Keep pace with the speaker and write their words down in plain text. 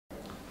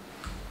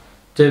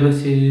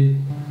जयमस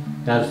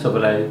यहाँ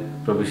सबैलाई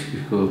प्रभु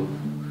श्रीको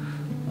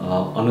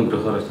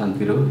अनुग्रह र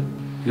शान्ति रह्यो।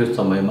 यो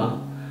समयमा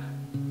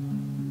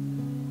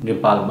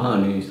नेपालमा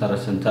अनि सारा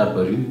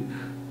संसारभरि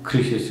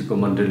ख्रीष्ट येशूको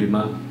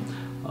मण्डलीमा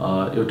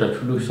एउटा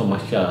ठुलो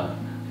समस्या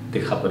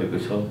देखा परेको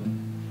छ।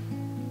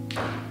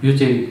 यो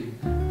चाहिँ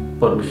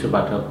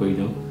परमेश्वरबाट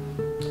होइन,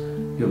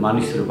 यो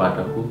मानिसहरूबाट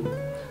हो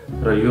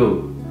र यो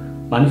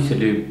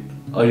मानिसहरूले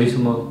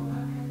अहिलेसम्म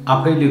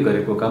आफैले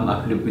गरेको काम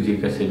आफूले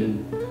बुझेका छैनन्।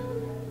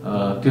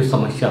 त्यो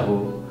समस्या हो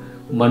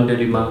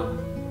मण्डलीमा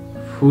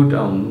फुट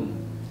आउनु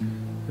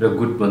र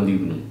गुटबन्दी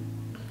हुनु।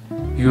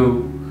 यो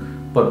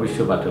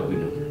परमेश्वरबाट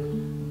होइन,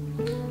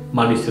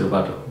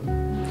 मानिसहरूबाट हो।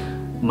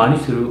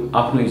 मानिसहरू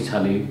आफ्नो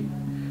इच्छाले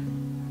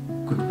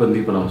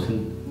गुटबन्दी बनाउँछन्।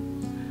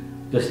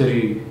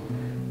 जसरी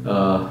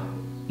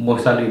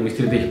मूसाले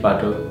मिस्र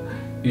देशबाट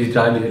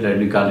इजरायलीहरूलाई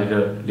निकालेर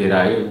लिएर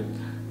आए,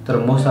 तर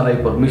मूसालाई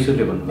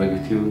परमेश्वरले भन्नुभएको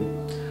थियो,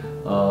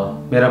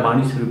 मेरा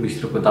मानिसहरू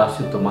मिस्रको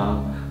दासत्वमा,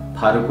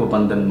 फारोको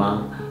बन्धनमा,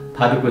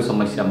 फारोको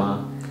समस्यामा,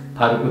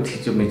 फारोको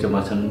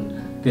थिचोमिचोमा छन्,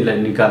 त्यसलाई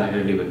निकालेर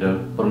ल्याए भनेर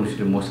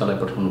परमेश्वरले मूसालाई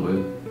पठाउनु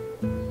भयो।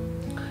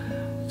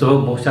 जब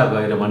मूसा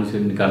गएर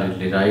मानिसहरू निकालेर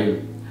लिएर आए,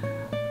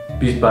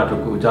 बीच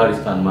बाटोको उजाड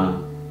स्थानमा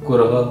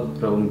कोरह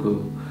र उनको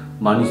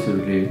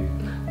मानिसहरूले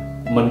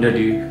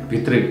मण्डली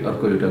भित्रै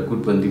अर्को एउटा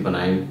गुटबन्दी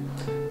बनाए।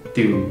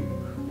 त्यो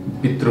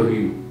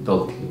विद्रोही दल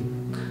थियो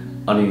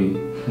अनि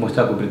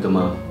मूसाको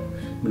विरुद्धमा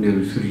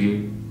उनीहरू सुरिए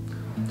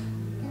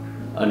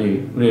अनि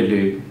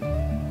उनीहरूले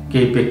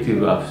केही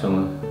व्यक्तिहरू आफूसँग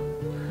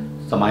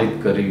समाहित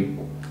गरे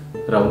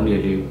र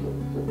उनीहरूले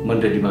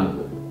मण्डलीमा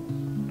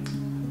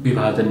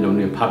विभाजन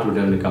ल्याउने, फाटो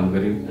ल्याउने काम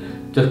गरे,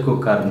 जसको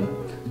कारण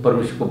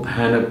परमेश्वरको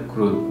भयानक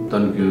क्रोध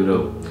तन्कियो र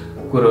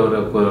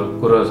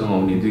कोरहसँग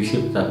आउने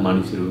 250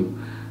 मानिसहरू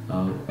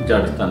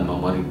उजाड स्थानमा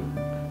मरे।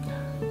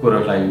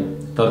 कोरहलाई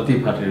धरती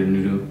फाटेर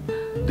निल्यो,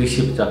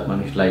 250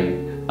 मानिसलाई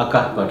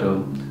आकाशबाट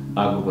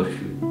आगो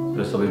बर्स्यो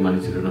र सबै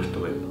मानिसहरू नष्ट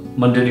भयो।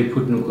 मण्डली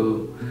फुट्नुको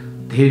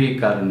धेरै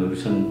कारणहरू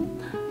छन्,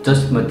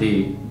 जसमध्ये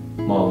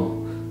म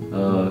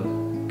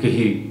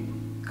केही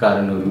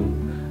कारणहरू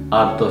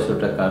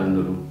 8-10वटा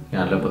कारणहरू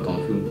यहाँलाई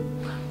बताउँछु।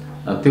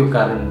 त्यो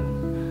कारण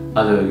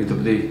आज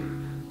हितोपदेश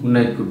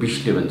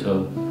 19:20ले भन्छ,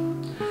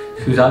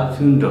 सुझाव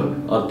सुन र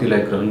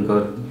अर्थीलाई ग्रहण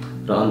गर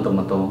र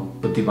अन्तमा त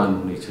बुद्धिमान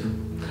हुनेछ।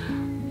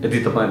 यदि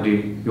तपाईँले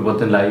यो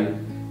वचनलाई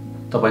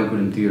तपाईँको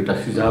निम्ति एउटा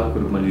सुझावको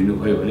रूपमा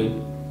लिनुभयो भने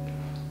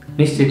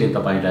निश्चय नै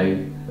तपाईँलाई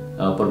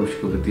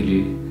परमेश्वरको बुद्धिले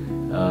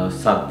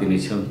साथ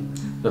दिनेछ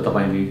र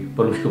तपाईँले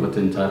परमेश्वरको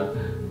वचनअनुसार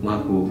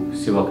उहाँको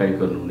सेवाकाई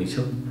गर्नुहुनेछ।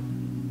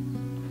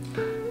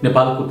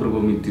 नेपालको पूर्व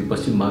मध्य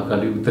पश्चिम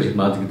महाकाली, उत्तरी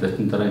हिमालकी,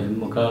 दक्षिण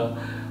तराईसम्मका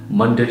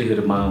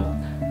मण्डलीहरूमा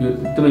यो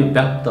एकदमै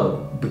व्याप्त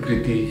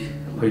विकृति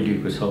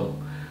फैलिएको छ।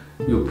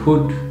 यो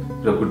फुट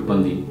र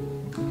गुटबन्दी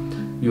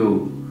यो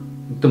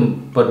एकदम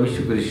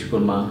परमेश्वरको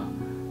दृष्टिकोणमा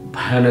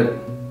भयानक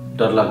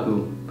डरलाग्दो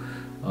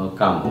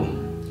काम हो।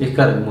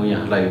 यसकारण म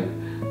यहाँलाई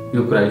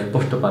यो कुरा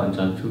स्पष्ट पार्न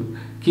चाहन्छु,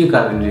 के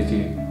कारणले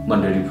चाहिँ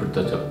मण्डली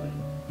फुट्दछ।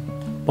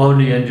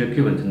 पौलले यहाँनिर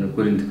के भन्छन्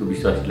कोरिन्थको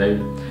विश्वासीलाई,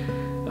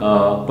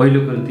 पहिलो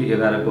कोरिन्थी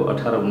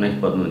 11:18-19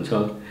 पदमा हुन्छ,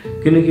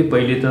 किनकि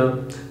पहिले त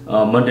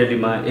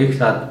मण्डलीमा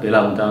एकसाथ भेला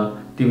हुँदा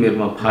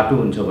तिमीहरूमा फाटो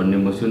हुन्छ भन्ने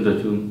म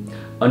सुन्दछु,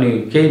 अनि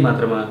केही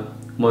मात्रामा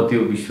म त्यो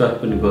विश्वास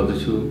पनि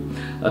गर्दछु,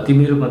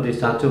 तिमीहरूमध्ये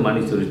साँचो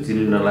मानिसहरू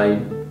चिन्नलाई।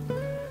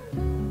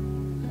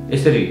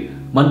 यसरी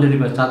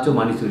मण्डलीमा साँचो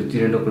मानिसहरू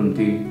चिन्नको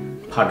निम्ति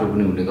फाटो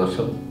पनि हुने गर्छ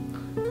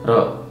र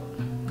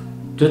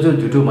जो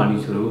झुटो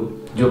मानिसहरू,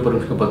 जो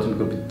परमेश्वरको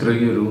वचनको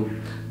विद्रोहीहरू,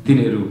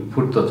 तिनीहरू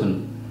फुट्दछन्।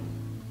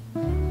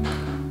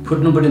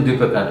 फुट्नु पनि दुई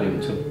प्रकारले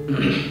हुन्छ।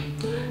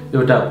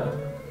 एउटा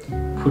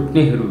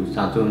फुट्नेहरू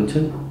साँचो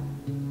हुन्छन्,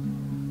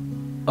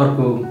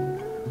 अर्को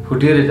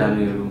फुटेर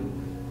जानेहरू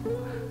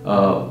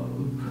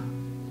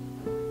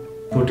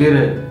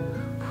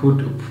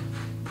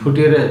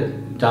फुटेर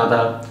जाँदा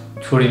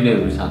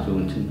छोडिनेहरू साँचो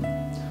हुन्छन्।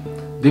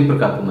 दुई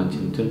प्रकारको मान्छे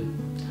हुन्छन्।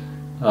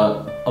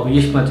 अब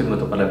यसमा चाहिँ म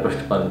तपाईँलाई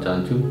प्रश्न पार्न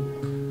चाहन्छु,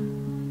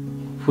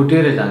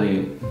 फुटेर जाने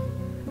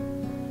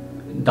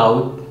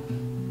दाउद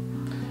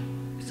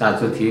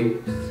साँचो थिए,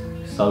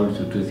 साउल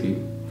झुटो थिए।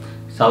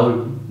 साउल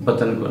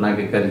वचनको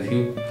अनाज्ञाकारी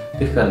थिए,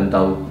 त्यसकारण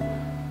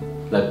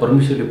दाउदलाई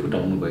परमेश्वरले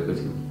फुटाउनु भएको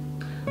थियो।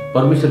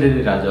 परमेश्वरले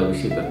नै राजा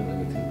अभिषेक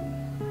गर्नुभएको थियो।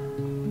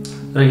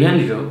 र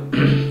यहाँनिर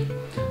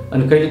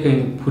अनि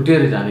कहिलेकाहीँ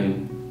फुटेर जाने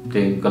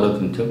चाहिँ गलत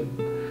हुन्छ।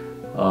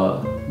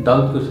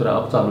 दाउदको छोरा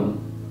अब्सालोम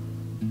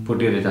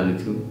फुटेर जाने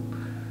थियो,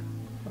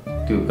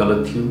 त्यो गलत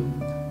थियो।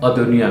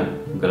 अदोनिया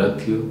गलत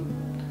थियो।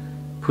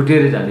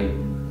 फुटेर जाने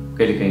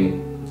कहिलेकाहीँ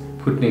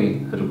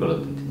फुट्नेहरू गलत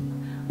हुन्थ्यो।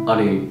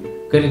 अनि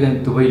कहिलेकाहीँ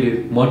दुवैले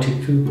म ठिक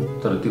छु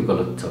तर त्यो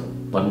गलत छ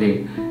भन्ने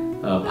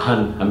भान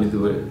हामी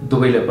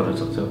दुवैलाई पर्न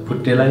सक्छ,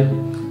 फुट्नेलाई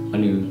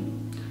अनि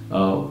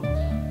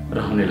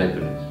रहनेलाई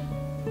पनि।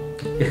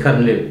 यस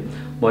कारणले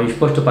म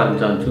स्पष्ट पार्न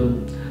चाहन्छु,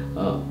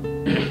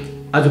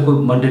 आजको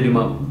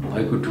मण्डलीमा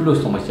भएको ठुलो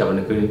समस्या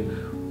भनेको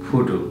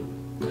फुट हो।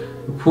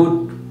 फुट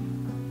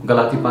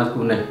गलाती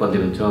 5:19 पदले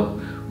भन्छ,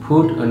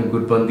 फुट अनि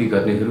गुटबन्दी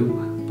गर्नेहरू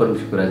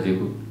परमेश्वरको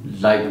राज्यको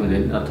लायक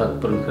हुँदैन,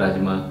 अर्थात् परमेश्वरको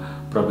राज्यमा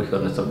प्रवेश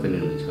गर्न सक्दैन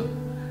हुन्छ।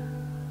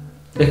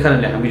 त्यस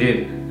कारणले हामीले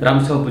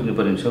राम्रोसँग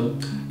बुझ्नुपर्ने हुन्छ।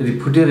 यदि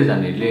फुटेर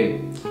जानेहरूले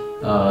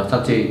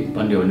साँच्चै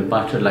भन्यो भने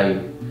पास्टरलाई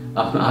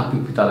आफ्नो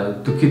आत्मिक पितालाई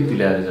दुखित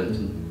तुल्याएर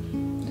जान्छन्।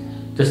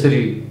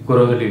 जसरी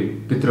कोरहले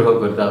विद्रोह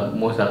गर्दा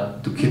मोसा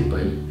दुखित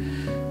भयो,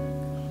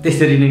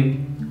 त्यसरी नै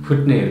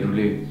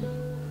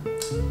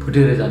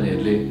फुटेर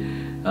जानेहरूले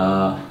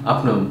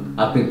आफ्नो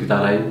आत्मिक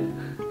पितालाई,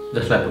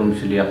 जसलाई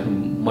परमेश्वरले आफ्नो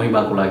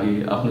महिमाको लागि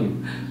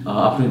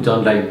आफ्नो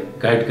जनलाई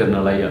गाइड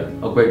गर्नलाई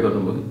अगुवाई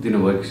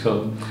दिनुभएको छ,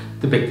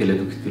 त्यो व्यक्तिले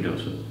दुखित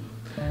तुल्याउँछ।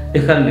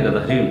 यस कारणले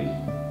गर्दाखेरि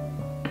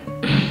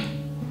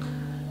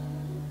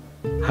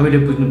हामीले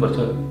बुझ्नुपर्छ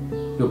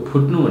यो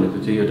फुट्नु भनेको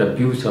चाहिँ एउटा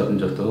बिउ सर्नु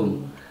जस्तो हो।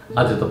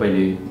 आज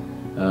तपाईँले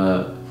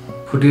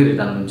फुटेर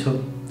जानुहुन्छ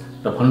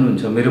र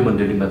भन्नुहुन्छ मेरो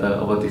मण्डलीमा त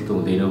अब त्यस्तो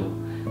हुँदैन,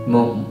 म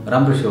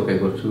राम्रो सेवाकाई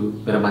गर्छु,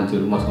 मेरा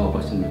मान्छेहरू मसँग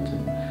बस्नुहुन्छ।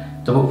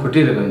 जब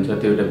फुटेर गइन्छ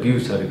त्यो एउटा बिउ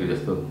सरेको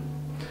जस्तो।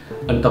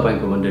 अनि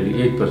तपाईँको मण्डली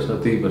 1 वर्ष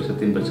 2 वर्ष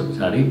 3 वर्ष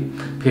पछाडि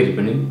फेरि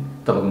पनि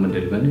तपाईँको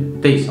मण्डलीमा पनि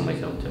त्यही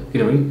समस्या हुन्छ,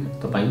 किनभने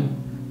तपाईँ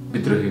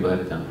विद्रोही भएर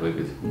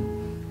जानुभएको थियो,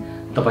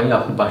 तपाईँ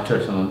आफ्नो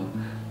पास्टरसँग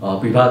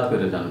विवाद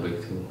गरेर जानुभएको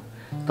थियो,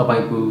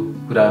 तपाईँको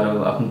कुरा र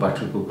आफ्नो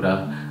पास्टरको कुरा,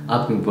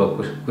 आत्मिक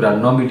बुवाको कुरा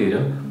नमिलेर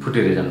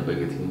फुटेर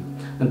जानुभएको थियो।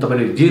 अनि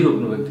तपाईँले जे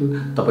रोक्नुभएको थियो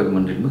तपाईँको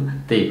मण्डलीमा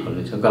त्यही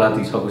फल्नेछ।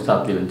 गलाती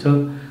 6:7 भन्छ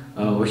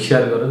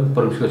होसियार गर,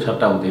 परमेश्वरको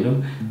सट्टा हुँदैन,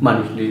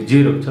 मानिसले जे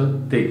रोक्छ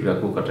त्यही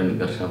कुराको कटनी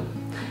गर्छ।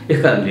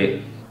 यस कारणले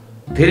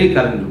धेरै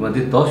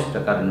कारणहरूमध्ये 10वटा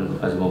कारणहरू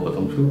आज म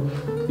बताउँछु।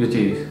 यो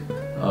चाहिँ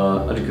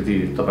अलिकति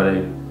तपाईँलाई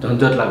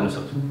झन्झट लाग्न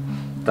सक्छ,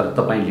 तर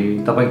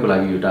तपाईँको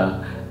लागि एउटा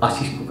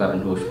आशिषको कारण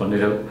होस्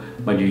भनेर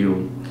मैले यो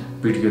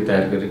भिडियो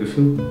तयार गरेको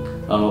छु।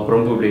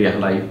 प्रभुले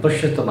यहाँलाई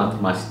प्रशस्त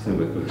मात्रामा आशिष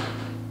दिनुभएको।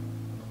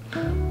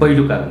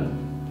 पहिलो कारण,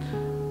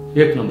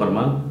 1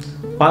 नम्बरमा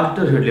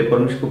पास्टरहरूले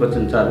परमेश्वरको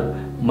वचनअनुसार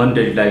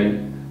मण्डलीलाई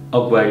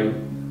अगुवाई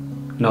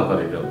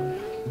नगरेर।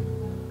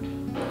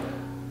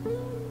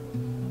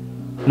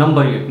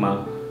 नम्बर 1 मा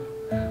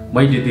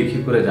मैले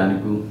देखेको र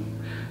जानेको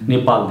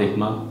नेपाल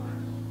देशमा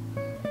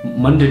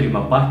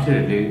मण्डलीमा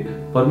पास्टरहरूले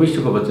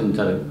परमेश्वरको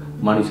वचनअनुसार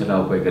मानिसहरूलाई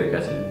अगुवाई गरेका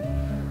छन्।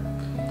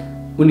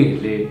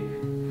 उनीहरूले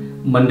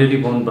मण्डली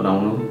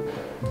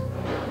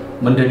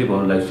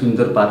भवनलाई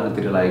सुन्दर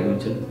पार्नतिर लागेका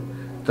हुन्छन्,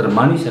 तर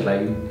मानिसहरूलाई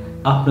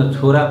आफ्नो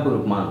छोराको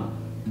रूपमा,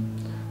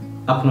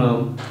 आफ्नो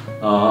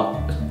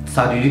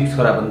शारीरिक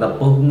छोराभन्दा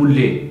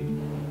बहुमूल्य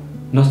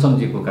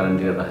नसम्झेको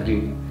कारणले गर्दाखेरि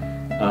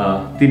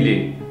तिनले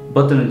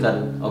वचनअनुसार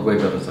अगुवाई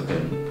गर्न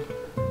सकेनन्।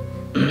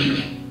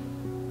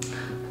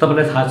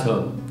 तपाईँलाई थाहा छ,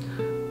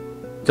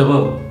 जब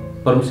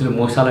परमेश्वरले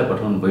मोसालाई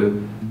पठाउनु भयो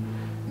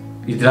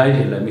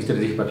इजरायलीहरूलाई मिस्र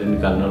देशबाट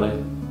निकाल्नलाई,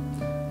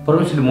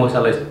 परमेश्वरले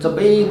मोसालाई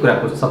सबै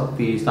कुराको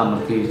शक्ति,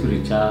 सामर्थ्य,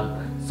 सुरक्षा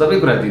सबै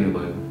कुरा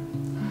दिनुभयो।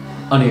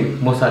 अनि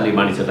मोसाले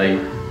मानिसहरूलाई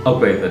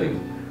अगुवाई गर्यो।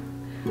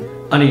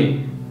 अनि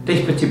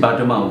त्यसपछि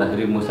बाटोमा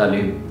आउँदाखेरि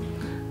मोसालाई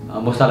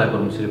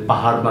परमेश्वरले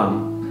पहाडमा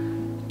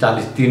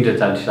 40 दिन र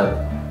 40 रात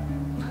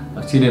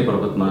सिनै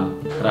पर्वतमा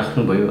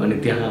राख्नुभयो। अनि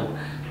त्यहाँ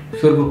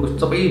स्वर्गको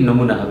सबै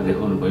नमुनाहरू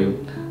देखाउनु भयो।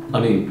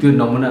 अनि त्यो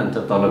नमुना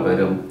अनुसार तल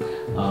गएर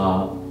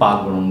पाल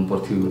बनाउनु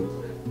पर्थ्यो,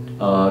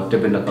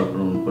 टेबेनाकल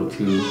बनाउनु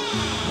पर्थ्यो,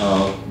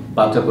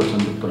 बाचाको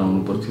सन्दुक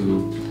बनाउनु पर्थ्यो,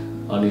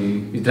 अनि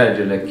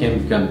इजरायलीलाई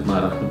क्याम्पमा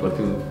राख्नु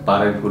पर्थ्यो,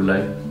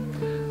 बाराइललाई।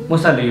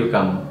 मोसाले यो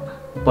काम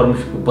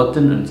परमेश्वरको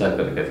वचन अनुसार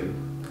गरेका थिए।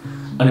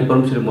 अनि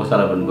परमेश्वरले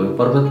मोसालाई भन्नुभयो,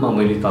 पर्वतमा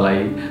मैले तँलाई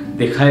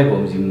देखाए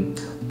बमोजिम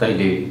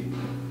तैँले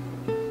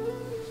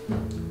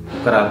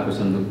करारको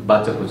सन्दुक,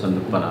 बाचाको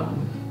सन्दुक बनाऊ।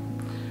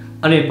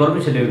 अनि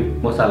परमेश्वरले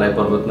मोसालाई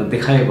पर्वतमा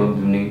देखाए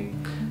बमोजिम नै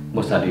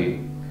मोसाले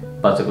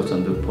बाचाको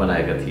सन्दुक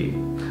बनाएका थिए।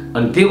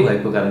 अनि त्यो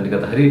भएको कारणले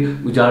गर्दाखेरि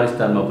उजाड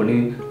स्थानमा पनि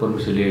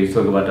परमेश्वरले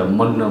स्वर्गबाट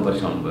मन्ना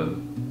बर्साउनु भयो।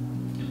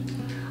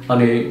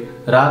 अनि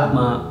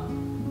रातमा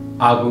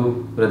आगो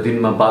र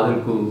दिनमा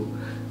बादलको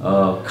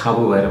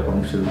खाबु भएर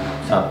परमेश्वर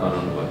साथमा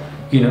रहनुभयो।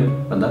 किन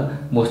भन्दा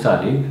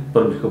मोसाले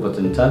परमेश्वरको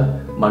वचनअनुसार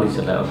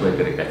मानिसहरूलाई अगुवाई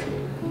गरेका थिए।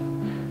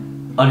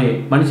 अनि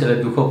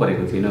मानिसहरूलाई दुःख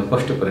परेको थिएन,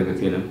 कष्ट परेको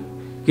थिएन।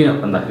 किन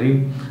भन्दाखेरि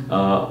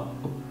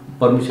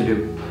परमेश्वरले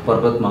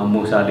पर्वतमा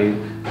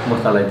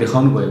मोसालाई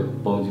देखाउनु भयो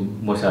बमोजिम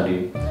मोसाले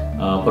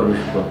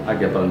परमेश्वरको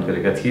आज्ञा पालन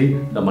गरेका थिए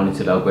र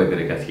मानिसहरूलाई अगुवाई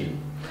गरेका थिए।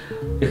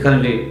 यस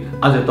कारणले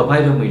आज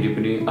तपाईँ र मैले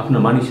पनि आफ्नो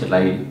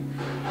मानिसहरूलाई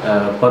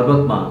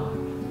पर्वतमा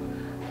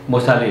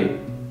मोसाले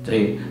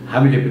चाहिँ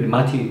हामीले पनि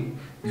माथि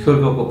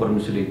स्वर्गको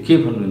परमेश्वरले के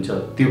भन्नुहुन्छ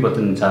त्यो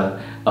वचनअनुसार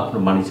आफ्नो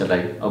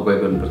मानिसहरूलाई अगुवाई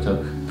गर्नुपर्छ।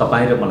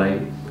 तपाईँ र मलाई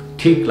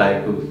ठिक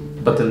लागेको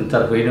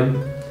वचनअनुसार होइन,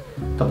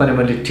 तपाईँ र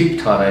मैले ठिक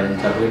ठहराए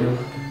अनुसार होइन,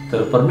 तर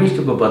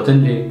परमेश्वरको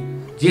वचनले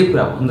जे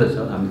कुरा भन्दछ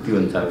हामी त्यो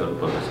अनुसार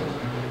गर्नुपर्दछ।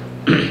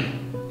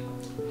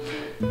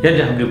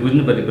 यहाँ हामीले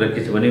बुझ्नुपर्ने कुरा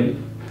के छ भने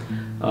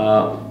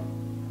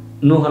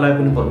नोहलाई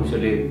पनि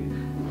परमेश्वरले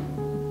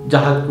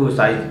जहाजको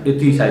साइज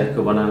यति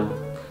साइजको बना,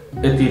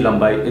 यति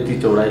लम्बाइ, यति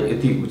चौडाइ,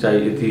 यति उचाइ,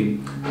 यति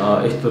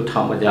यस्तो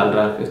ठाउँमा जाल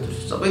राख, यस्तो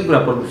सबै कुरा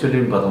परमेश्वरले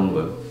पनि बताउनु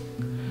भयो।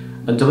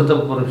 अनि जब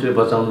परमेश्वरले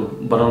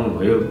बनाउनु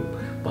भयो,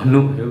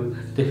 भन्नुभयो,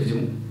 त्यसपछि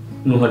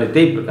नुहले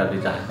त्यही प्रकारले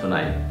जहाज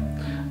बनाए।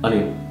 अनि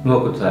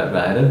नुहको छोराहरू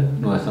आएर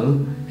नुहसँग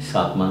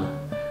साथमा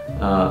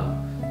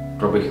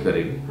प्रवेश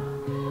गरे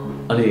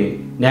अनि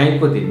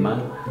न्यायको दिनमा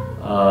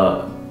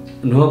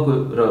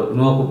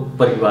नुहको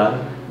परिवार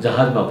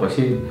जहाजमा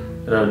पसे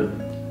र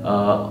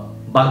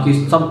बाँकी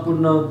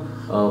सम्पूर्ण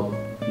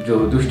जो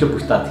दुष्ट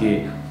पुस्ता थिए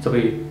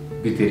सबै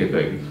बितेर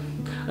गए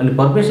अनि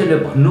परमेश्वरले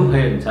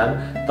भन्नुभए अनुसार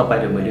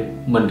तपाईँ र मैले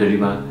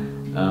मण्डलीमा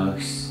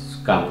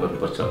काम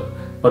गर्नुपर्छ,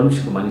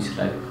 परमेश्वरको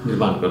मानिसलाई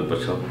निर्माण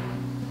गर्नुपर्छ।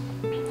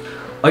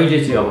 अहिले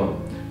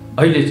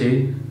चाहिँ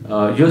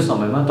यो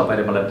समयमा तपाईँ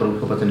र मलाई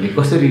प्रभुको वचनले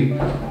कसरी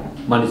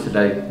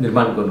मानिसलाई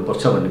निर्माण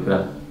गर्नुपर्छ भन्ने कुरा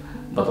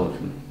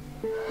बताउँछु।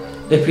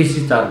 एफिसी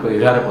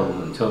 4:11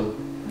 पढ्नुहुन्छ,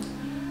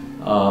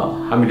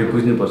 हामीले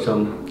बुझ्नुपर्छ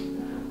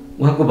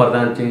उहाँको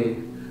वरदान चाहिँ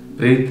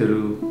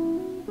प्रेरितहरू,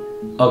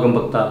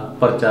 अगमवक्ता,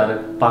 प्रचारक,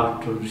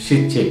 पास्टर,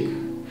 शिक्षक,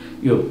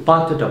 यो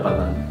 5वटा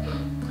वरदान।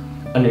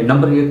 अनि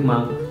नम्बर 1 मा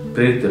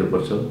प्रेरितहरू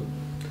पर्छ,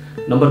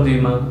 नम्बर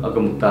 2 मा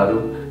अगमवक्ताहरू,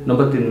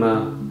 नम्बर 3 मा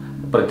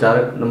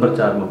प्रचारक, नम्बर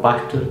 4 मा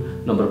पास्टर,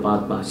 नम्बर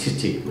 5 मा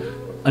शिक्षक।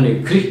 अनि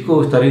ख्रीष्टको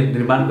शरीर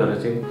निर्माण गरेर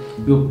चाहिँ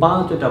यो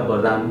 5वटा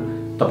वरदान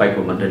तपाईको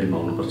मण्डलीमा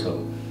हुनुपर्छ।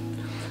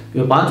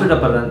 यो 5वटा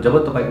वरदान जब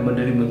तपाईको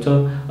मण्डलीमा हुन्छ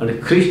अनि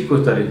ख्रीष्टको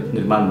शरीर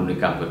निर्माण हुने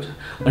काम गर्छ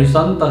अनि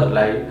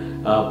सन्तहरूलाई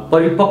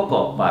परिपक्व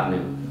पार्ने,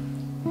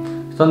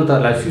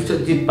 सन्तहरूलाई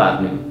सुसज्जित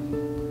पार्ने।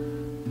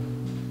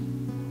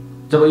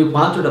 जब यो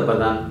 5वटा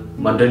वरदान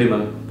मण्डलीमा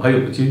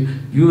भएपछि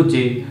यो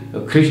चाहिँ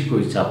ख्रीष्टको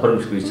इच्छा,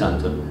 परमेश्वरको इच्छा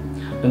हुन्छ।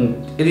 अनि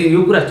यदि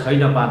यो कुरा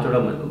छैन, 5वटा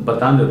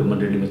वरदानहरू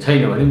मण्डलीमा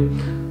छैन भने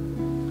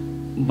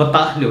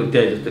बतासले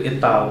हुत्याए जस्तो,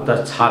 यताउता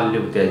छालले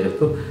हुत्याए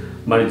जस्तो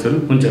मानिसहरू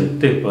हुन्छन्।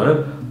 त्यही भएर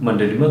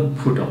मण्डलीमा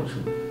फुट आउँछ।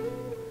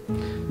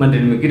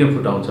 मण्डलीमा किन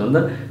फुट आउँछ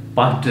भन्दा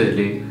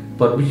पास्टरले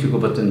परमेश्वरको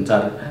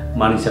वचनअनुसार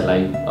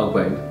मानिसहरूलाई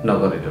अगुवाई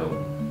नगरेर हो।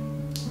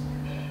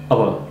 अब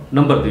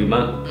नम्बर 2 मा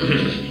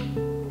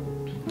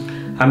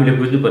हामीले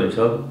बुझ्नुपर्ने छ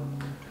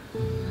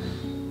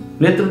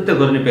नेतृत्व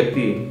गर्ने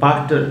व्यक्ति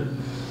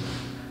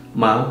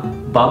पास्टरमा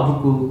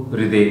बाबुको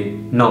हृदय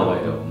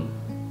नभएर हो।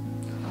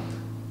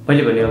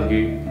 मैले भने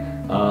अघि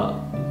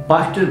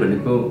पास्टर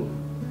भनेको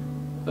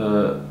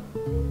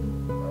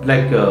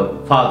लाइक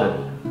फादर,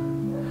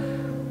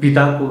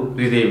 पिताको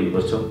हृदय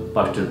हुनुपर्छ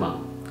पास्टरमा।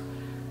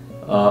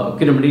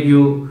 किनभने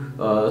यो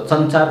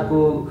संसारको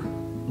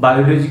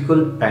बायोलोजिकल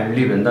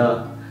फ्यामिली भन्दा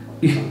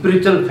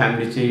स्पिरिचुअल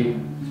फ्यामिली चाहिँ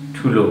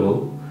ठुलो हो,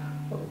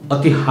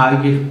 अति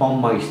हाइएस्ट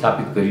फर्ममा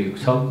स्थापित गरिएको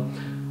छ।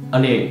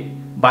 अनि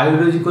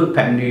बायोलोजिकल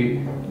फ्यामिली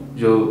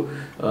जो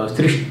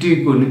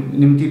सृष्टिको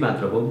निम्ति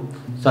मात्र हो,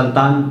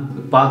 सन्तान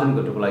उत्पादन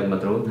गर्नको लागि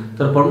मात्र हो,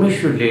 तर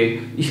परमेश्वरले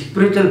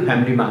स्पिरिचुअल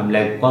फ्यामिलीमा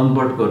हामीलाई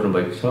कन्भर्ट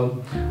गर्नुभएको छ।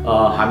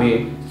 हामी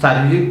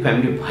शारीरिक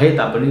फ्यामिली भए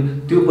तापनि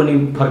त्यो पनि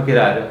फर्केर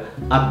आएर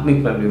आत्मिक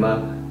फ्यामिलीमा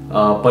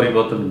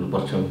परिवर्तन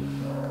हुनुपर्छ।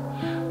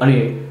 अनि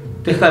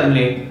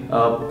त्यसकारणले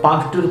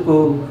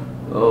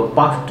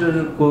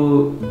पास्टरको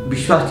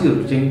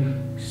विश्वासीहरू चाहिँ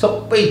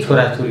सबै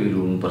छोराछोरीहरू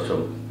हुनुपर्छ।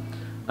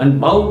 अनि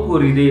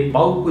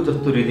बाउको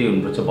जस्तो हृदय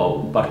हुनुपर्छ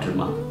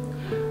पास्टरमा।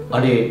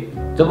 अनि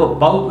जब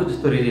बाउको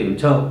जस्तो हृदय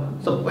हुन्छ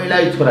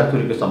सबैलाई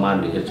छोराछोरीको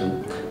समानले हेर्छन्।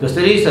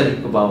 जसरी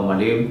शरीरको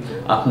बाउआमाले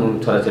आफ्नो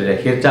छोराछोरीलाई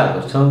हेरचाह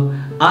गर्छ,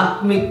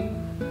 आत्मिक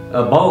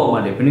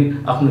बाउआमाले पनि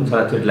आफ्नो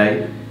छोराछोरीलाई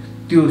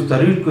त्यो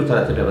शरीरको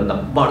छोराछोरीलाई भन्दा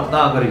बढ्ता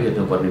गरी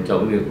हेर्नुपर्ने छ।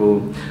 उनीहरूको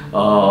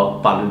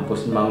पालन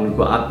पोषणमा,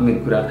 उनीहरूको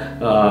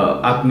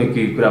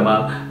आत्मिक कुरामा,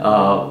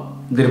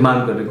 निर्माण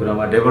गर्ने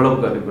कुरामा, डेभलप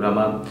गर्ने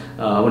कुरामा,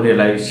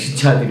 उनीहरूलाई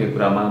शिक्षा दिने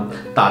कुरामा,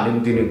 तालिम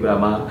दिने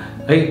कुरामा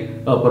है,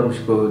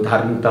 परमेश्वरको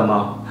धार्मिकतामा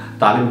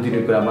तालिम दिने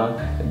कुरामा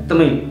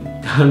एकदमै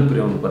ध्यान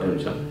पुर्याउनु पर्ने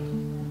हुन्छ।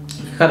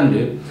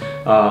 कारणले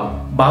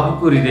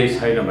बाबुको हृदय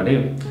छैन भने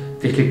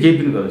त्यसले केही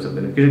पनि गर्न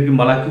सक्दैन। किनकि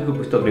मलाकीको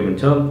पुस्तकले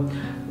भन्छ,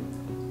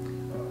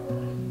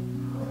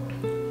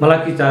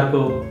 मलाकी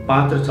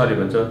 4:5-6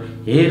 भन्छ,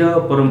 हेर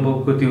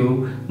परमप्रभुको त्यो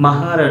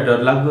महा र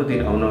डरलाग्दो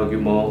दिन आउन अघि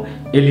म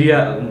एलिया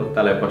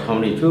अगमवक्तालाई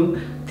पठाउने छु।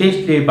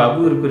 त्यसले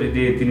बाबुहरूको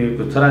हृदय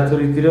तिनीहरूको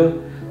छोराहरूतिर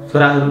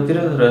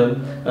र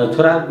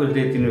छोराहरूको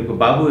हृदय तिनीहरूको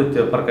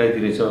बाबुहरूतिर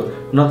फर्काइदिनेछ,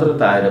 नत्र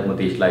त आएर म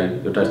त्यसलाई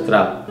एउटा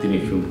श्राप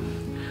दिनेछु।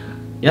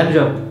 यहाँनिर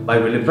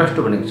बाइबलले प्रष्ट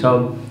भनेको छ,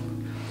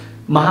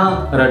 महा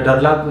र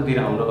डरलाग्दो दिन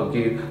आउन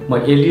अघि म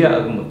एलिया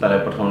अगमवक्तालाई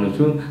पठाउने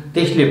छु।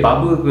 त्यसले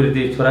बाबुहरूको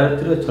हृदय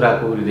छोराहरूतिर,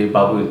 छोराको हृदय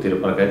बाबुहरूतिर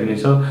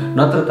फर्काइदिनेछ,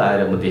 नत्र त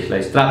आएर म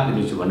त्यसलाई श्राप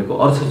दिनेछु। भनेको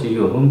अर्थ चाहिँ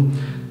यो हो,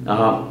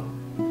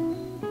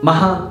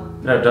 महा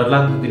र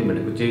डरलाग्दो दिन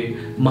भनेको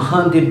चाहिँ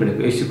महान दिन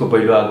भनेको येशूको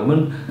पहिलो आगमन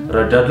र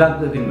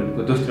डरलाग्दो दिन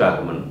भनेको दोस्रो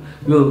आगमन।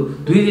 यो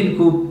 2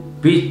 दिनको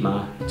बिचमा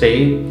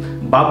चाहिँ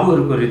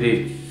बाबुहरूको हृदय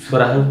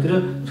छोराहरूतिर,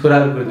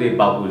 छोराहरूको हृदय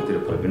बाबुहरूतिर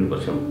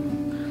फर्किनुपर्छ।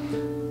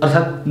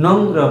 अर्थात् नङ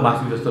र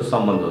मासु जस्तो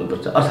सम्बन्ध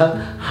हुनुपर्छ। अर्थात्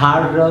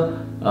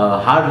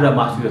हाड र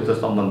मासु जस्तो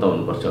सम्बन्ध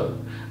हुनुपर्छ।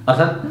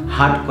 अर्थात्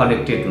हार्ट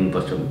कनेक्टेड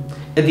हुनुपर्छ।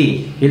 यदि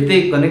हृदय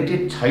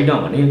कनेक्टेड छैन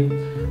भने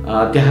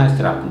त्यहाँ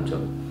श्राप हुन्छ,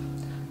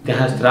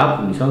 त्यहाँ श्राप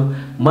हुन्छ।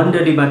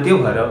 मण्डलीमा त्यो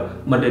भएर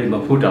मण्डलीमा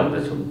फुट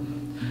आउँदछ।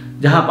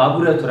 जहाँ बाबु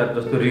र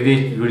छोराको जस्तो हृदय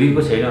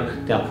जोडिएको छैन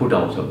त्यहाँ फुट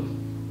आउँछ।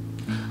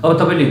 अब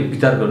तपाईँले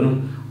विचार गर्नु,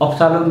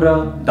 अब्सालोम र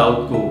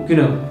दाउदको किन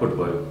फुट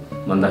भयो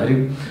भन्दाखेरि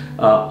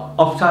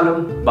अब्सालोम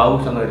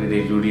बाबुसँग हृदय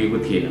जोडिएको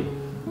थिएन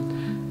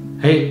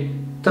है।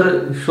 तर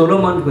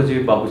सोलोमनको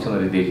चाहिँ बाबुसँग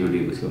हृदय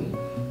जोडिएको थियो।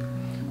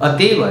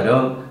 त्यही भएर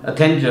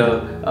त्यहाँनिर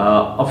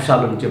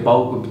अब्सालोम चाहिँ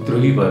बाउको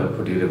विद्रोही भएर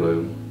फुटेर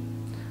गयो।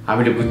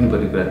 हामीले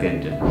बुझ्नुपर्ने कुरा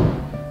त्यहाँनिर।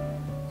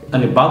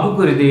 अनि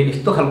बाबुको हृदय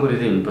यस्तो खालको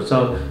हृदय हुनुपर्छ,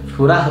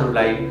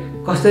 छोराहरूलाई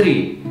कसरी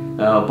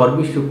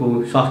परमेश्वरको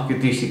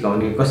संस्कृति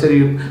सिकाउने, कसरी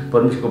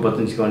परमेश्वरको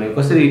वचन सिकाउने,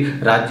 कसरी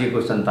राज्यको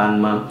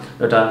सन्तानमा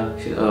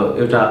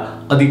एउटा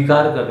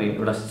अधिकार गर्ने,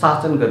 एउटा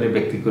शासन गर्ने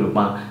व्यक्तिको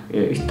रूपमा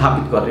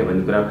स्थापित गर्ने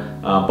भन्ने कुरा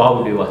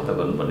बाउले वास्ता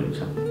गर्नुपर्ने हुन्छ।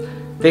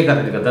 त्यही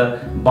कारणले गर्दा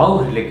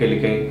बाउहरूले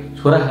कहिलेकाहीँ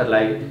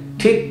छोराहरूलाई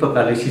ठिक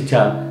प्रकारले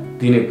शिक्षा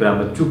दिने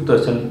कुरामा चुक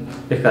छन्।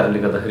 त्यस कारणले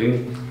गर्दाखेरि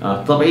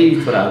सबै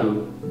छोराहरू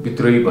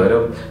विद्रोही भएर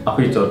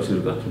आफै चर्च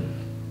सुरु गर्छन्।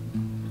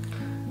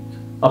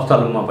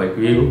 अब्सालोममा भएको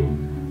यही हो।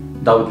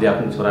 दाउदले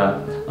आफ्नो छोरा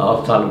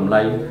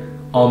अब्सालोमलाई,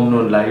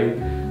 अम्नोनलाई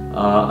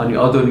अनि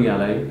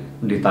अदोनियालाई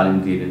उनले तालिम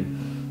दिएनन्।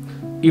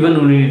 इभन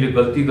उनीहरूले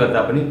गल्ती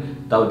गर्दा पनि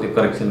दाउदले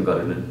करेक्सन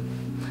गरेनन्।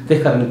 त्यस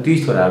कारण ती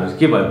छोराहरू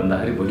के भयो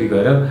भन्दाखेरि भोलि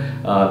गएर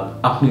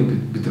आफ्नै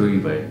विद्रोही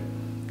भए।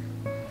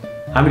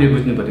 हामीले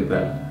बुझ्नुपर्ने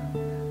कुरा,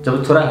 जब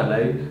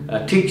छोराहरूलाई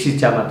ठिक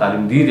शिक्षामा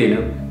तालिम दिइँदैन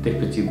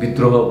त्यसपछि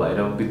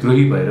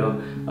विद्रोही भएर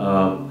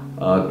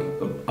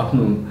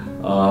आफ्नो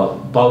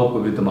बाउको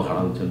विरुद्धमा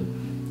खडा हुन्छन्।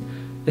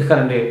 त्यस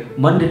कारणले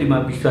मण्डलीमा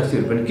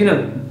विश्वासीहरू पनि किन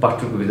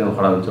पास्टरको विरुद्धमा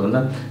खडा हुन्छ भन्दा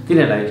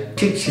तिनीहरूलाई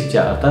ठिक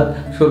शिक्षा अर्थात्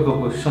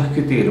स्वर्गको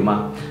संस्कृतिहरूमा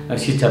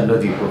शिक्षा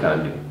नदिएको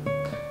कारणले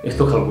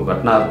यस्तो खालको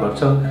घटनाहरू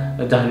घट्छ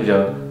जहाँनिर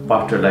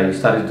पास्टरलाई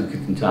साह्रै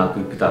दुखित हुन्छ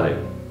आत्मिक पितालाई।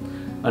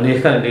 अनि यस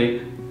कारणले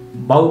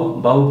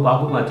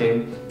बाबुमा चाहिँ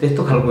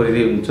त्यस्तो खालको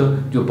हृदय हुन्छ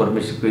जो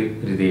परमेश्वरकै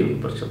हृदय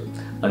हुनुपर्छ।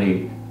 अनि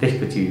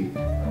त्यसपछि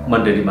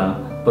मण्डलीमा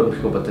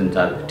परमेश्वरको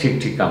वचनचार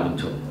ठिक काम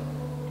हुन्छ।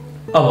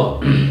 अब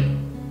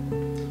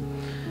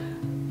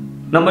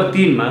नम्बर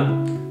 3 मा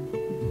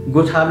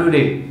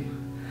गोठालोले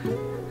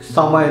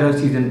समय र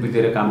सिजन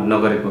बुझेर काम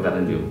नगरेको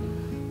कारणले हो।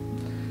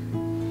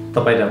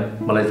 तपाईँलाई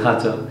मलाई थाहा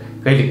छ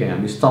कहिलेकाहीँ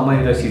हामी समय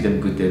र सिजन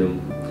बुझ्दैनौँ।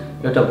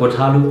 एउटा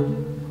गोठालो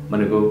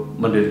भनेको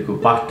मण्डलीको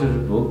पास्टर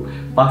हो,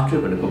 पास्टर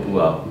भनेको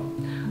बुवा हो।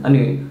 अनि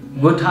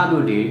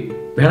गोठालोले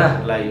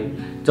भेडाहरूलाई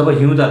जब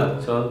हिउँदा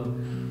लाग्छ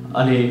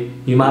अनि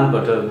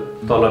हिमालबाट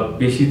तल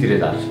बेसीतिर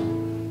जान्छ,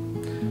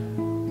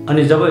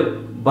 अनि जब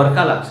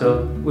बर्खा लाग्छ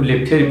उसले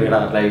फेरि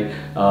भेडाहरूलाई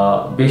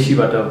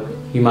बेसीबाट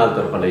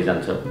हिमालतर्फ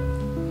लैजान्छ।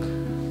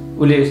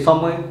 उसले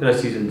समय र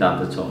सिजन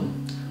जान्दछ।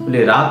 उसले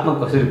रातमा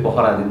कसरी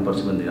पहरा दिनुपर्छ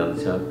भन्ने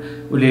जान्दछ।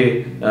 उसले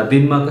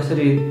दिनमा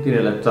कसरी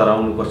तिनीहरूलाई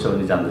चराउनुपर्छ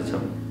भन्ने जान्दछ।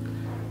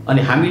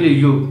 अनि हामीले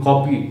यो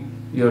कपी,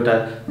 यो एउटा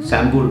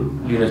स्याम्पल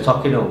लिन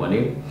सकेनौँ भने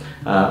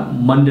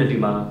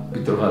मण्डलीमा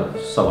विद्रोह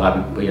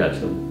स्वाभाविक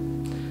भइहाल्छ।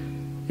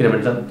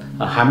 किनभने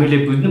हामीले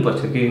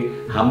बुझ्नुपर्छ कि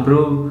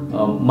हाम्रो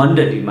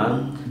मण्डलीमा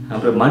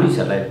हाम्रो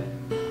मानिसहरूलाई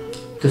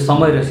त्यो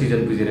समय र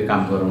सिजन बुझेर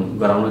काम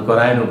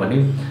गराएनौँ भने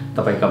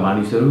तपाईँका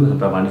मानिसहरू,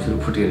 हाम्रा मानिसहरू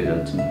फुटेर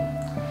जान्छन्।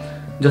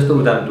 जस्तो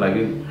उदाहरणको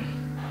लागि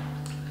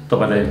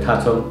तपाईँलाई थाहा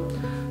छ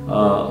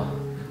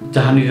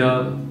जहाँनिर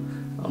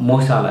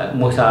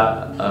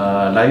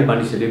मोसालाई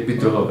मानिसहरूले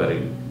विद्रोह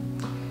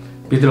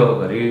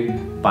गरे,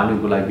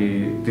 पानीको लागि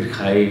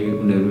तिर्खाए।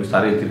 उनीहरू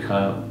साह्रै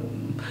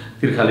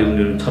तिर्खाले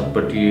उनीहरू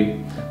छटपटिए।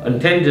 अनि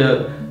त्यहाँनिर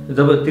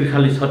जब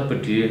तिर्खाले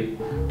छटपटिए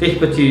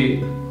त्यसपछि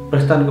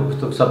प्रस्थानको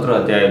पुस्तक 17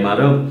 अध्यायमा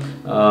र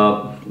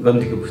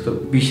गन्तीको पुस्तक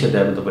 20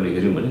 अध्यायमा तपाईँले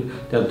हेऱ्यौँ भने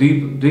त्यहाँ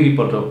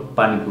दुईपल्ट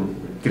पानीको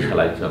तिर्खा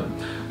लागेको छ।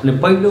 अनि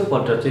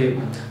पहिलोपल्ट चाहिँ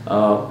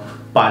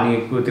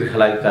पानीको तिर्खा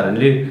लागेको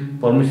कारणले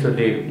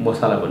परमेश्वरले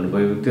मोसालाई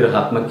भन्नुभयो तेरो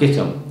हातमा के छ?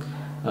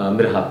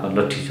 मेरो हातमा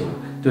लट्ठी छ।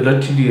 त्यो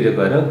लट्ठी लिएर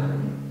गएर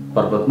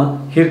पर्वतमा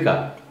हिर्का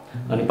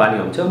अनि पानी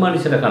आउँछ,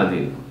 मानिसहरूलाई खान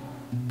दिए।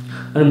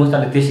 अनि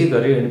मोसाले त्यसै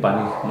गरे अनि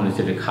पानी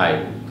मानिसहरूले खाए।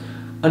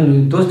 अनि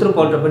दोस्रो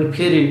पल्ट पनि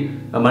फेरि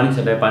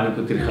मानिसहरूलाई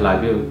पानीको तिर्खा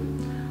लाग्यो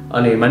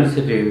अनि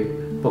मानिसहरूले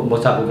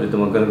मोसाको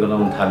विरुद्धमा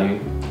गनगनाउन थाले।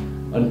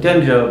 अनि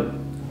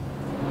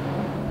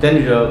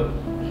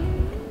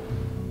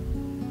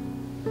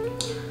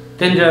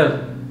त्यहाँनिर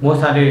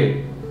मोसाले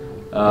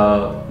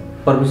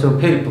परमेश्वर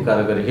फेरि पुकार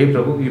गरे, हे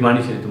प्रभु यी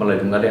मानिसहरूले मलाई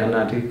ढुङ्गाले हान्न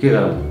आँटे, के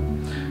गरौँ?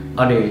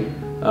 अनि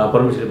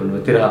परमेश्वरले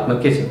भन्नुभयो तेरो हातमा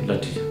के छ?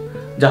 लट्ठी छ।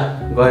 जा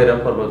गएर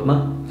पर्वतमा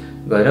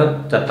गएर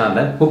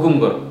चट्टानलाई हुकुम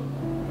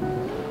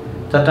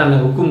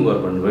गर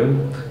भन्नुभयो।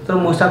 तर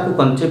मोसाको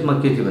कन्सेप्टमा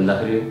के थियो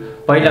भन्दाखेरि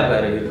पहिला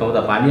गएर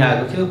हिर्काउँदा पानी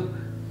आएको थियो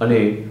अनि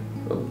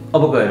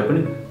अब गएर पनि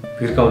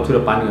हिर्काउँछु र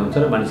पानी आउँछ र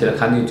मानिसहरूलाई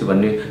खानिदिन्छु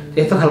भन्ने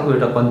यस्तो खालको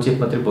एउटा कन्सेप्ट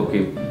मात्रै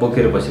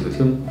बोकेर बसेको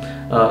थियौँ।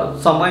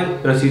 समय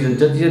र सिजन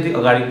जति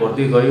अगाडि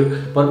बढ्दै गयो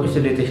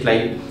परमेश्वरले त्यसलाई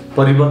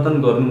परिवर्तन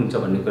गर्नुहुन्छ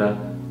भन्ने कुरा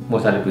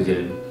मोसाले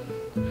बुझेन।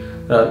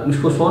 र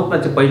उसको सोचमा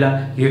चाहिँ पहिला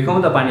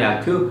हिर्काउँदा पानी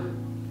आएको थियो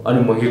अनि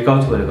म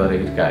हिर्काउँछु भनेर गएर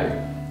हिर्कायो।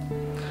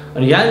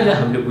 अनि यहाँनिर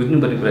हामीले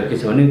बुझ्नुपर्ने कुरा के छ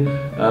भने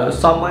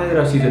समय र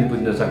सिजन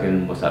बुझ्न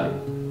सकेनन् मोसाले।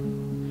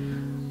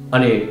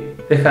 अनि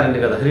त्यस कारणले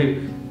गर्दाखेरि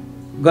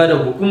गएर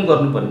हुकुम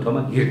गर्नुपर्ने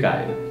ठाउँमा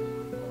हिर्कायो।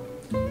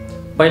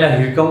 पहिला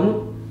हिर्काउनु,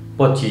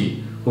 पछि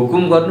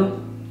हुकुम गर्नु,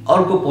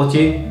 अर्को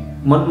पछि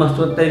मनमा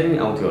सोच्दै पनि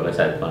आउँथ्यो होला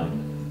सायद पानी।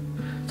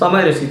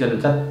 समय र सिजन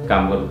अनुसार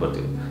काम गर्नु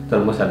पर्थ्यो, तर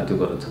मोसाले त्यो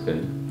गर्न सकेन।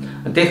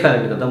 त्यस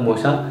कारणले गर्दा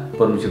मोसा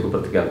परमेश्वरको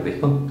प्रतिज्ञाको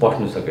देशमा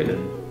पस्न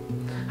सकेनन्।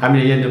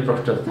 हामीले यहाँनिर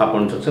प्रष्ट थाहा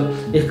पाउन सक्छौँ।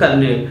 यस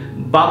कारणले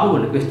बाबु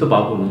भनेको यस्तो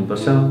बाबु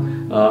हुनुपर्छ,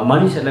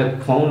 मानिसहरूलाई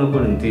खुवाउनको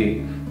निम्ति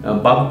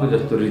बाबुको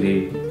जस्तो हृदय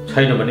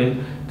छैन भने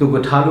त्यो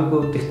गोठालोको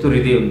त्यस्तो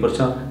हृदय हुनुपर्छ।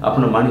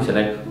 आफ्नो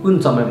मानिसहरूलाई कुन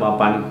समयमा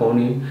पानी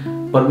खुवाउने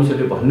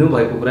परमेश्वरले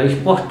भन्नुभएको कुरा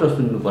स्पष्ट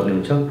सुन्नुपर्ने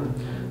हुन्छ।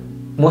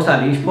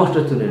 मोसाले स्पष्ट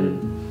सुनेन।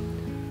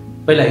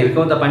 पहिला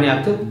हिर्काउँदा पानी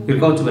आएको थियो,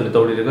 हिर्काउँछु भनेर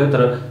दौडेर गयो,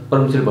 तर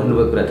परमेश्वरले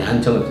भन्नुभएको कुरा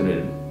ध्यानसँग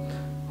सुनेन।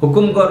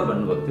 हुकुम गर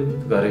भन्नुभएको थियो,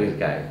 गरेर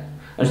हिर्कायो।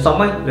 अनि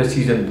समय र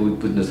सिजन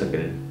बुझ्न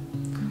सकेन,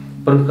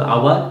 परमेश्वरको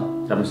आवाज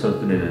राम्रोसँग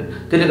सुनेन।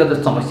 त्यसले गर्दा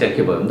समस्या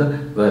के भयो भन्दा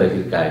गएर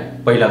हिर्कायो,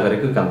 पहिला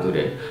गरेको काम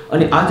दोहोऱ्यायो।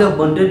 अनि आज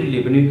मण्डलीले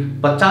पनि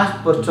 50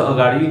 वर्ष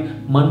अगाडि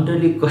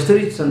मण्डली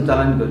कसरी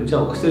सञ्चालन गरिन्छ,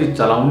 कसरी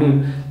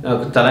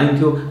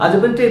चलाइन्थ्यो, आज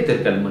पनि त्यही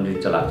तरिकाले मण्डली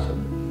चलाएको छ।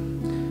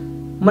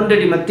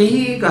 मण्डलीमा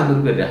त्यही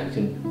कामहरू गरिरहेको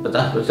छन्।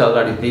 50 वर्ष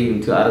अगाडि त्यही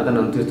हुन्थ्यो, आराधना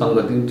हुन्थ्यो,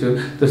 सङ्गति हुन्थ्यो,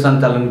 त्यो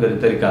सञ्चालन गर्ने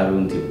तरिकाहरू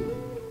हुन्थ्यो।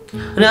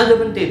 अनि आज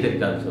पनि त्यही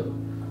तरिकाहरू छ।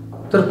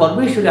 तर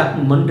परमेश्वरले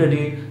आफ्नो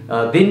मण्डली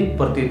दिन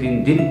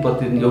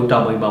प्रतिदिन एउटा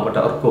महिमाबाट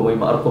अर्को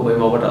महिमा, अर्को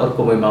महिमाबाट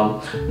अर्को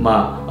महिमामा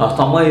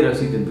समय र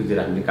सिजन बुझेर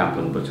हामीले काम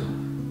गर्नुपर्छ।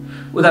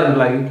 उदाहरणको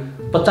लागि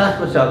 50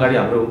 वर्ष अगाडि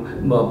हाम्रो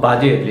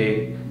बाजेहरूले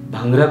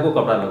भाङ्राको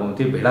कपडा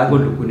लगाउँथे, भेडाको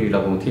लुकुनी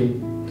लगाउँथे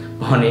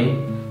भने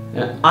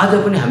आज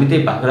पनि हामी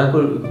त्यही भाङ्राको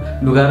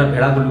लुगा र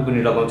भेडाको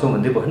लुकुनी लगाउँछौँ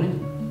भन्दै भने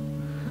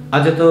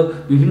आज त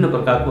विभिन्न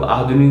प्रकारको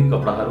आधुनिक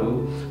कपडाहरू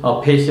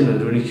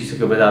फेसनहरू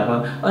निस्किसक्यो बजारमा,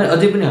 अनि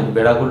अझै पनि हामी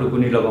भेडाको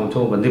लुकुनी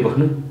लगाउँछौँ भन्दै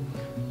भन्नु।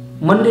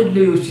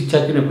 मण्डलीले यो शिक्षा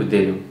किन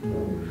बुझ्दैनौँ?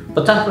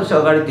 50 वर्ष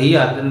अगाडि त्यही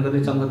आराधना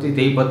गर्ने सङ्गति,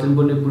 त्यही वचन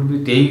बोल्ने पूर्वी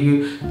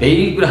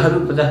त्यही कुराहरू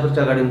 50 वर्ष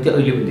अगाडि हुन्थ्यो,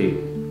 अहिले पनि त्यही।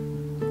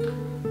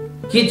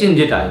 के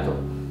चेन्जेस आयो त?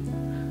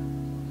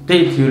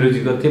 त्यही थियोलोजी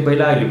गर्थे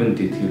पहिला, अहिले पनि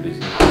त्यही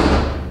थियोलोजी।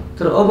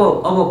 तर अब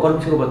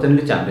परमेश्वरको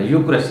वचनले चाहिँ हामीलाई यो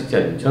कुरा शिक्षा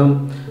दिन्छ,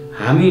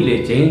 हामीले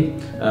चाहिँ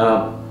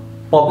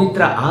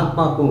पवित्र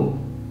आत्माको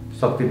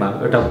शक्तिमा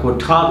एउटा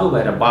गोठालो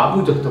भएर बाबु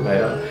जस्तो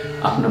भएर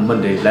आफ्ना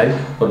मण्डलीलाई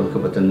परमेश्वरको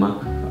वचनमा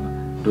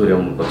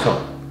डोर्याउनुपर्छ।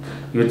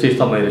 यो चाहिँ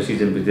समय र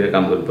सिजन बुझेर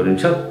काम गर्नुपर्ने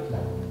हुन्छ।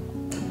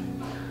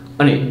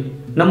 अनि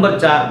नम्बर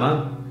 4 मा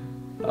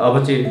अब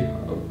चाहिँ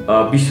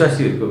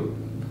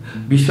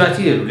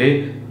विश्वासीहरूले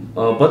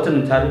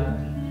वचनअनुसार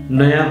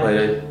नयाँ भएर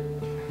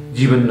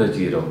जीवन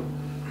नजिएर।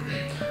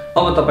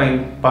 अब तपाईँ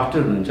पास्टर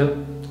हुनुहुन्छ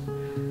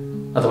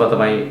अथवा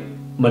तपाईँ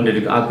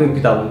मण्डलीको आत्मिक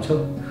पिता हुनुहुन्छ,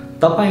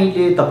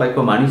 तपाईले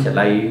तपाईको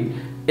मानिसहरूलाई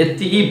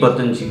यति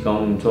वचन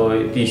सिकाउनुहुन्छ,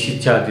 यति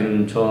शिक्षा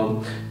दिनुहुन्छ,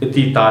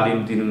 यति तालिम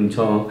दिनुहुन्छ,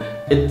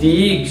 यति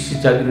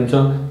शिक्षा दिनुहुन्छ,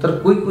 तर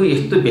कोही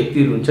यस्तो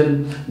व्यक्तिहरू हुन्छन्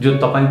जो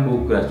तपाईको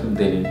कुरा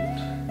सुन्दैनन्,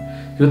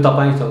 जो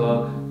तपाईसँग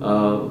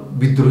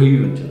विद्रोही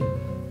हुन्छन्।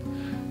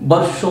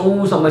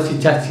 वर्षौंसम्म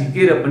शिक्षा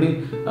सिकेर पनि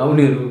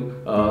उनीहरू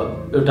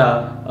एउटा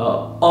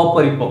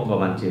अपरिपक्व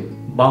मान्छे,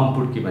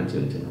 वामपुड्की मान्छे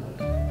हुन्छन्।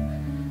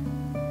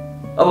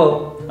 अब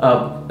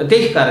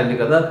त्यही कारणले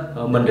गर्दा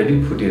मण्डली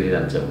फुटेर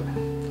जान्छ।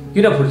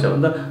 किन फुट्छ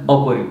भन्दा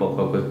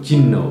अपरिपक्वको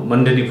चिन्ह हो।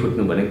 मण्डली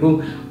फुट्नु भनेको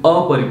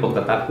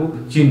अपरिपक्वताको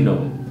चिन्ह हो।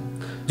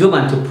 जो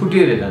मान्छे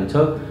फुटेर जान्छ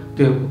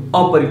त्यो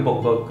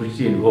अपरिपक्व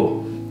क्रिस्चियन हो।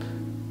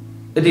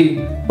 यदि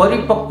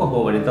परिपक्व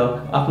हो भने त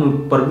आफ्नो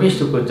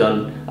परमेश्वरको जन,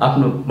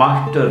 आफ्नो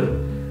मास्टर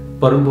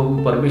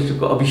परमप्रभु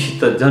परमेश्वरको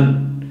अभिषिक्त जन,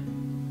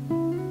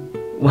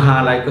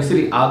 उहाँलाई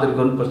कसरी आदर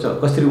गर्नुपर्छ,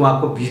 कसरी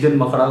उहाँको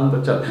भिजनमा खडा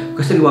हुनुपर्छ,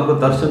 कसरी उहाँको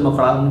दर्शनमा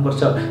खडा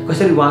हुनुपर्छ,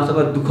 कसरी उहाँसँग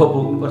दुःख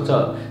भोग्नुपर्छ।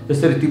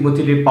 जसरी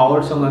तिमोथीले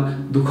पावलसँग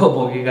दुःख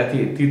भोगेका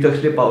थिए,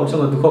 तीतसले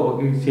पावलसँग दुःख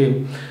भोगेका थिए,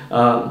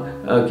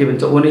 के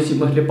भन्छ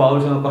ओनेसिमसले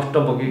पावलसँग कष्ट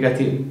भोगेका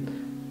थिए।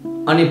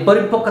 अनि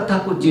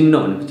परिपक्वताको चिन्ह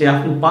भनेपछि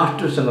आफ्नो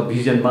पास्टरसँग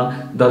भिजनमा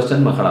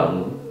दर्शनमा खडा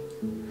हुनु।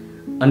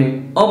 अनि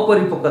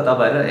अपरिपक्वता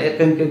भएर एक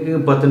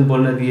वचन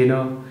बोल्न दिएन,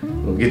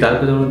 गिटार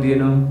बजाउन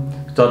दिएन,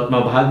 चर्चमा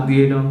भाग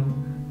दिएन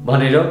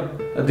भनेर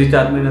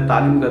 2-4 महिना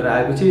तालिम गरेर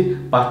आएपछि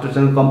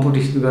पास्टरसँग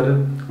कम्पिटिसन गरेर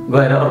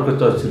गएर अर्को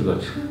चर्च सुरु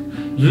गर्छ।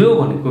 यो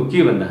भनेको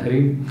के भन्दाखेरि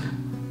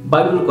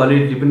बाइबल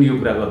कलेजले पनि यो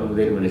कुरा गर्नु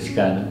हुँदैन भनेर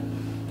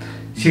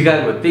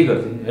सिकाएको त्यही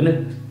गर्थ्यो हैन।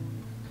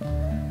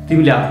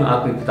 तिमीले आफ्नो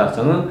आत्मिक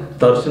पितासँग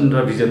दर्शन र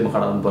भिजनमा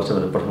खडा हुनुपर्छ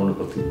भनेर पठाउनु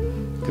पर्थ्यो,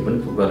 त्यो पनि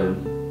गरेन।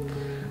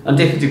 अनि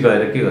त्यसपछि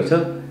गएर के गर्छ,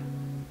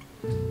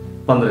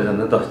 15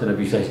 जना 10 जना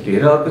विश्वास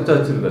लिएर अर्को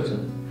चर्च सुरु गर्छ।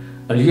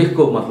 अनि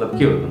यसको मतलब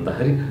के हो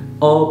भन्दाखेरि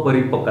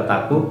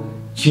अपरिपक्वताको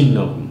चिन्ह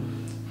हो।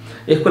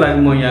 यसको लागि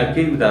म यहाँ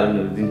केही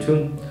उदाहरणहरू दिन्छु।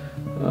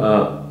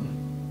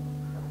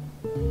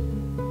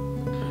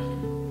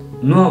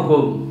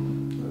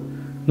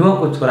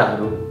 नोहको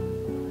छोराहरू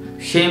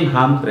सेम,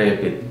 हाम र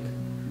एपेत।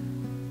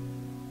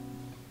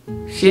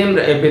 सेम र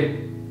एपेत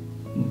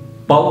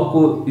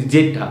बाउको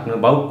इज्जत ढाक्न,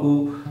 बाउको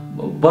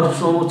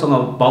वर्षौंसँग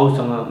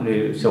बाउसँग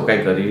उनीहरू सेवाई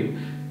गरे।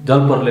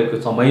 जलप्रलयको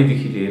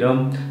समयदेखि लिएर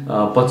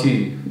पछि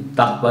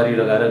ताकबारी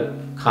लगाएर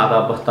खाँदा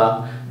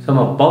बस्दासम्म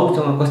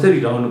बाउसँग कसरी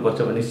रहनुपर्छ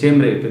भने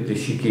सेम र एपेतले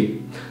सिके,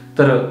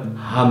 तर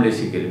हामले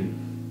सिकेनन्।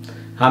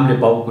 हामले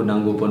बाउको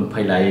नाङ्गोपन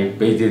फैलाए,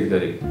 बेइज्जत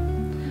गरे।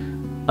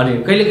 अनि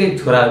कहिलेकाहीँ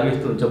छोराहरू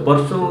यस्तो हुन्छ,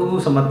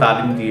 वर्षौंसम्म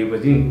तालिम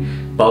दिएपछि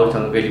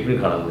बाउसँग कहिले पनि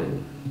खडा हुँदैन,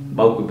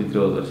 बाउको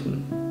विद्रोह गर्छन्,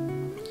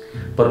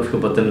 परमेश्वरको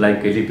वचनलाई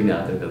कहिले पनि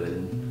आदर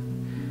गर्दैनन्,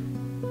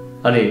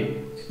 अनि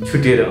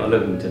छुटेर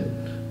अलग हुन्छन्।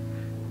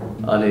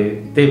 अनि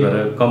त्यही भएर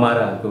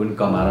कमाराहरूको पनि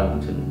कमारा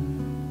हुन्छन्,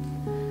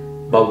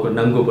 बाउको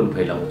नाङ्गो पनि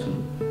फैलाउँछन्।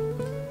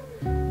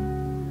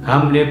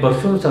 हामीले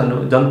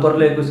वर्षौँसम्म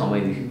जनप्रलयको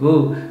समयदेखिको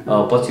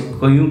पछि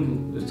कयौँ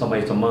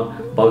समयसम्म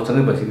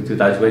बाउसँगै बसेको थियो,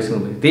 दाजुभाइसँग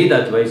बसेको। त्यही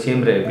दाजुभाइ सेम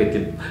र हेपेतले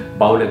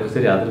बाउलाई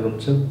कसरी आदर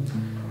गर्छ,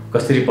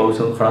 कसरी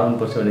बाउसँग खडा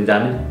हुनुपर्छ भने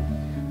जाने,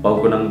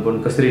 बाउको नाङ्गो पनि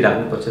कसरी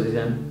राख्नुपर्छ त्यो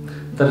जाने।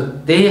 तर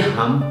त्यही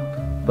हाम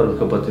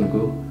परमेश्वरको वचनको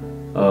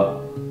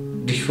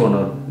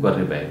डिसअनर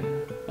गर्ने भयो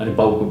अनि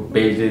बाउको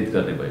बेइज्जत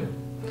गर्ने भयो।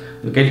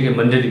 कहिलेकाहीँ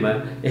मण्डलीमा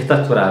यस्ता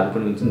छोराहरू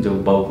पनि हुन्छन् जो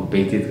बाउको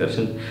बेइज्जत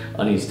गर्छन्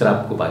अनि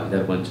श्रापको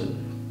भागीदार बन्छन्।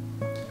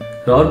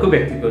 र अर्को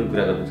व्यक्तिको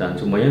कुरा गर्न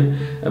चाहन्छु म यहाँ,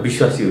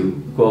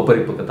 विश्वासीहरूको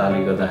अपरिपक्वताले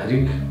गर्दाखेरि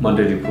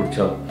मण्डली फुट्छ।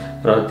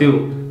 र त्यो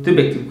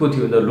व्यक्ति को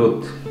थियो भन्दा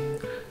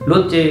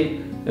लोत चाहिँ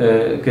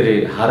के अरे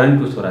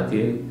हारनको छोरा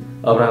थिए,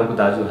 अब्राहमको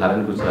दाजु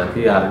हारनको छोरा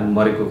थिए। हारन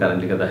मरेको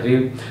कारणले गर्दाखेरि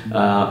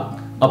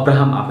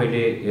अब्राहम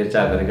आफैले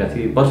हेरचाह गरेका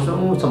थिए,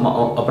 वर्षौँसम्म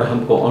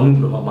अब्राहमको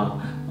अनुग्रहमा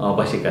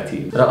बसेका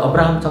थिए। र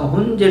अब्राहमसँग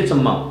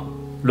हुन्जेलसम्म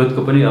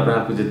लोतको पनि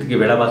अब्राहमको जतिकै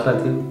भेडा बाख्रा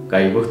थियो,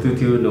 गाई बस्तु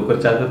थियो, नोकर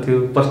चाकर थियो,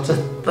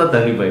 प्रशस्त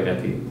धनी भएका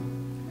थिए।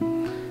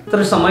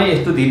 तर समय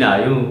यस्तो दिन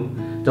आयो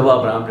जब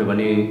अब्राहमले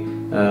भने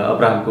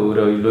अब्राहमको र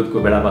लोतको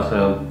भेडा बाख्रा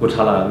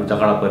गोठालाहरू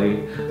झगडा परे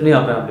अनि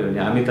अब्राहमले भने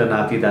हामी त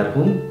नातेदार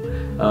हौँ,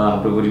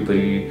 हाम्रो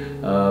वरिपरि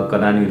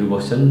कनानीहरू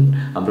बस्छन्,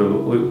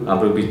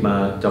 हाम्रो बिचमा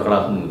झगडा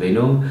हुँदैन,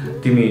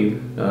 तिमी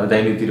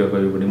दाहिनेतिर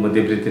गयो भने म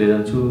देब्रेतिर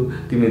जान्छु,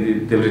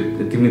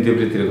 तिमी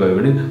देब्रेतिर गयो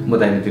भने म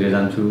दाहिनेतिर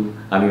जान्छु,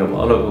 हामी अब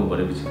अलग हौँ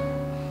भनेपछि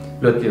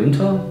लोतले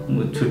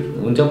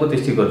हुन्छ म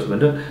त्यस्तै गर्छु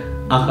भनेर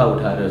आँखा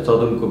उठाएर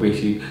सदनको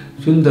बेसी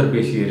सुन्दर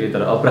बेसी हेरे,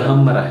 तर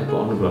अब्राहममा राखेको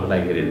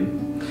अनुग्रहलाई हेरेन।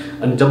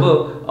 अनि जब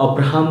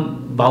अब्राहम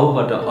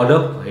बाउबाट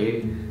अलग भए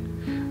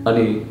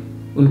अनि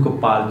उनको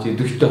पाल चाहिँ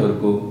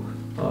दुष्टहरूको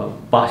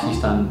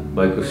वासस्थान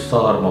भएको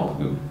सहरमा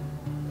पुग्यो।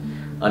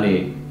 अनि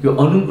यो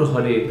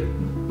अनुग्रहले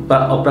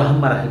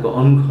अब्राहममा राखेको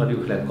अनुग्रहले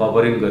उसलाई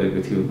कभरिङ गरेको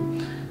थियो।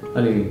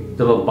 अनि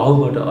जब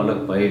बाउबाट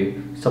अलग भए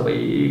सबै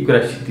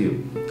कुरा सिद्धियो।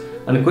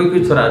 अनि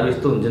कोही छोराहरू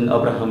यस्तो हुन्छन्,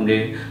 अब्राहमले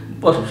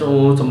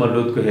वर्षौँसम्म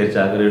लोतको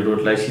हेरचाह गरे,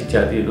 लोतलाई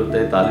शिक्षा दिए,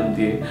 लोतलाई तालिम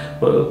दिए,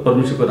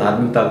 परमेश्वरको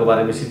धार्मिकताको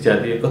बारेमा शिक्षा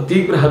दिए, कति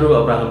कुराहरू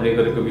अब्राहमले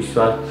गरेको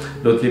विश्वास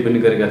लोतले पनि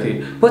गरेका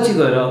थिए। पछि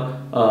गएर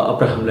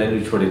अब्राहमलाई नै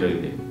छोडेर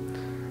हिँडे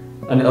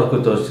अनि अर्को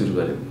दौर सुरु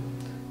गर्यो।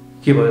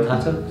 के भयो थाहा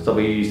छ?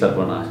 सबै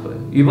सर्वनाश भयो।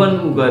 इभन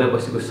ऊ गएर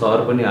बसेको सहर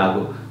पनि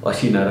आगो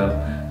असिना र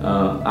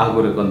आगो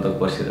र गन्धक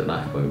बसेर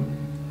नाश भयो।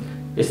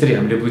 यसरी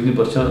हामीले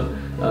बुझ्नुपर्छ,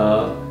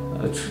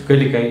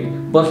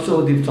 कहिलेकाहीँ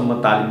वर्षौँ दिनसम्म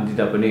तालिम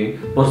दिँदा पनि,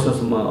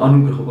 वर्षौँसम्म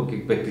अनुग्रहको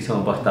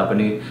व्यक्तिसँग बस्दा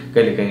पनि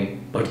कहिलेकाहीँ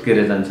भट्केर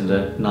जान्छन्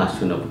र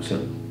नाश हुन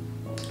पुग्छन्।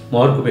 म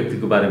अर्को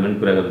व्यक्तिको बारेमा पनि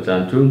कुरा गर्न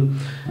चाहन्छु।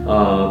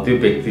 त्यो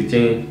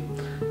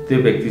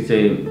व्यक्ति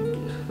चाहिँ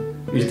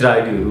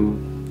इजरायलीहरू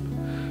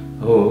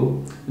हो,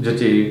 जो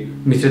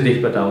चाहिँ मिश्र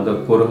देशबाट आउँदा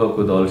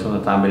कोरहको दलसँग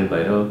तामेल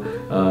भएर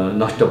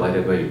नष्ट भएर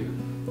गयो।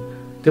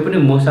 त्यो पनि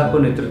मोसाको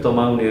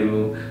नेतृत्वमा उनीहरू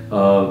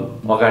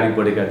अगाडि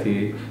बढेका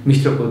थिए।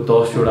 मिश्रको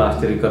 10वटा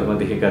आश्चर्य कर्म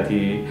देखेका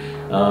थिए,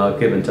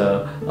 के भन्छ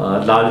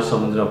लाल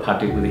समुद्र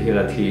फाटेको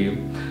देखेका थिए,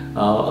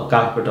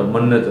 आकाशबाट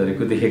मन्ना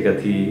झरेको देखेका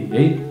थिए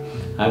है,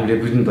 हामीले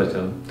बुझ्नुपर्छ।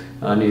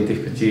 अनि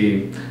त्यसपछि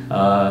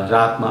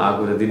रातमा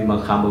आगो र दिनमा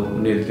खामो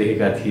उनीहरू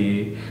देखेका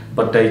थिए,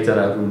 बट्टाई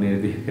चराहरू उनीहरू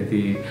देखेका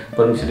थिए,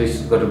 परमेश्वरले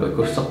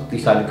गर्नुभएको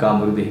शक्तिशाली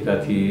कामहरू देखेका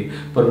थिए,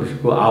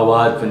 परमेश्वरको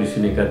आवाज पनि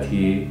सुनेका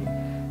थिए।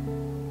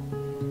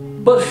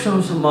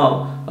 वर्षौँसम्म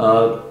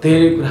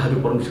धेरै कुराहरू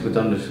परमेश्वरको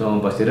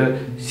जनसँग बसेर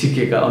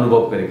सिकेका,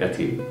 अनुभव गरेका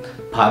थिए,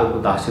 फारोको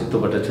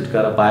दासत्वबाट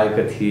छुटकारा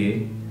पाएका थिए।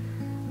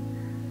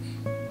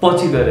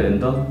 पछि गएर हेर्नु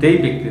त त्यही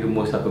व्यक्तिहरू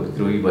मोसाको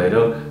विद्रोही भएर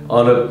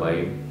अलग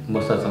भए,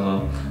 मोसासँग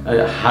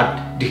हार्ट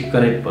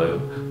डिस्कनेक्ट भयो,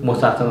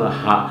 मोसासँग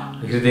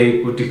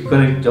हृदयको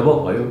डिस्कनेक्ट जब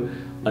भयो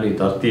अनि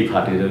धरती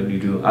फाटेर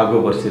निड्यो, आगो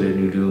बर्सेर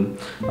निड्यो,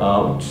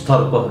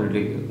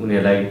 सर्पहरूले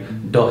उनीहरूलाई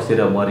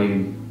डसेर मरे,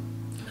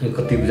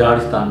 कति उजाड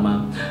स्थानमा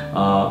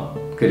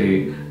के अरे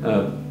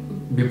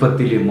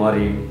विपत्तिले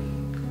मरे।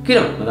 किन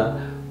भन्दा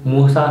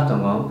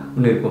मोसासँग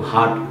उनीहरूको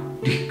हार्ट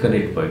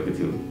डिस्कनेक्ट भएको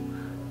थियो।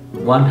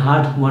 वान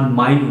हार्ट वान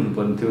माइन्ड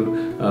हुनुपर्ने थियो।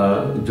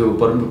 जो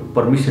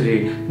परमेश्वरले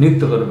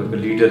नियुक्त गर्नुभएको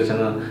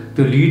लिडरसँग,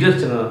 त्यो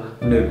लिडरसँग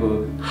उनीहरूको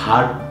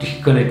हार्ट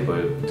डिस्कनेक्ट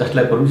भयो।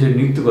 जसलाई परमेश्वरले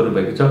नियुक्त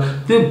गर्नुभएको छ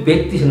त्यो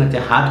व्यक्तिसँग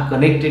चाहिँ हार्ट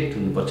कनेक्टेड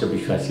हुनुपर्छ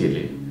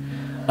विश्वासीहरूले।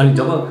 अनि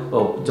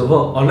जब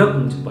अलग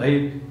हुन्छ भए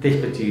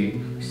त्यसपछि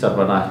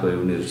सर्वनाश भयो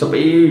उनीहरू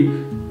सबै।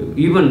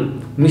 इभन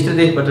मिश्र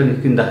देशबाट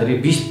निस्किँदाखेरि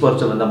 20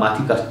 वर्षभन्दा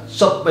माथिका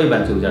सबै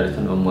मान्छे उजाड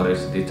स्थानमा मरेर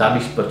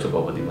 40 वर्षको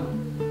अवधिमा।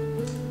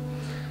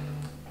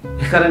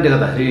 यस कारणले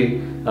गर्दाखेरि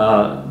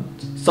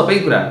सबै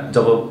कुरा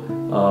जब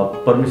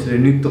परमेश्वरले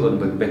नियुक्त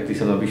गर्नुभएको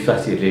व्यक्तिसँग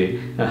विश्वासीहरूले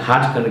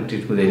हार्ट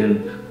कनेक्टेड हुँदैनन्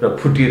र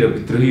फुटिएर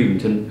विद्रोही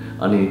हुन्छन्,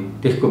 अनि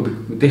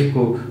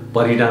त्यसको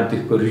परिणाम,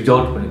 त्यसको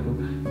रिजल्ट भनेको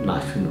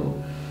नाश हुनु हो।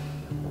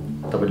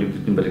 तपाईँले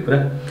बुझ्नुपर्ने कुरा।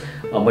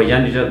 म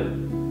यहाँनिर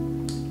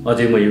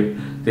अझै म यो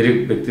धेरै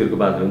व्यक्तिहरूको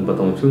बारेमा पनि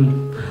बताउँछु।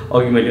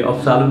 अघि मैले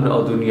अब्सालोम र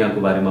अदोनियाको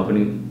बारेमा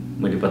पनि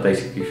मैले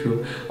बताइसकेको छु।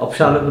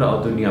 अब्सालोम र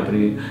अदोनिया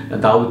पनि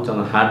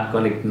दाउदसँग हार्ट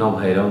कनेक्ट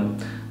नभएर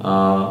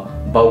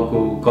बाउको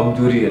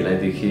कमजोरीहरूलाई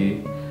देखेँ।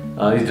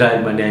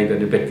 इजरायलमा न्याय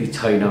गर्ने व्यक्ति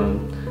छैन,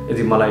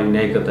 यदि मलाई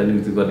न्यायकर्ता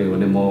नियुक्त गर्ने हो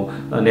भने म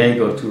न्याय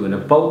गर्छु भनेर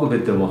बाउको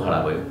विरुद्धमा खडा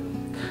भयो।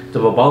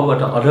 जब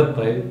बाउबाट अलग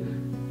भए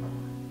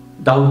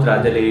दाउद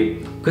राजाले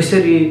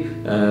कसरी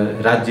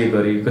राज्य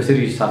गरे,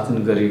 कसरी शासन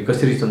गरे,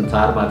 कसरी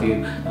संसारमाथि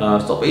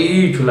सबै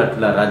ठुला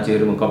ठुला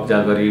राज्यहरूमा कब्जा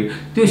गरे,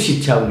 त्यो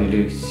शिक्षा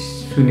उनीहरूले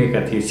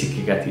सुनेका थिए,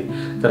 सिकेका थिए।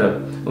 तर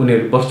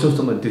उनीहरू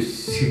वर्षौँसम्म त्यो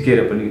सिकेर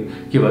पनि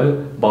के भयो,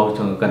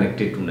 बाउसँग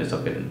कनेक्टेड हुन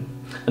सकेनन्।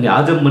 अनि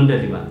आज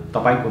मण्डलीमा,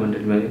 तपाईँको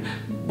मण्डलीमा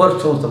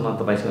वर्षौँसम्म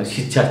तपाईँसँग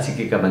शिक्षा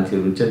सिकेका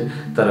मान्छेहरू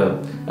हुन्छन्, तर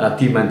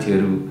ती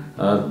मान्छेहरू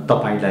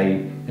तपाईँलाई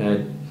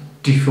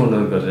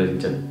डिसोनर गरेर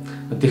दिन्छन्।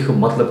 त्यसको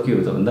मतलब के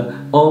हो त भन्दा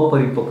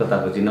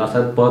अपरिपक्वताको चिन्ह,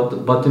 अर्थात्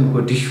वचनको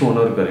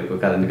डिसोनर गरेको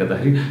कारणले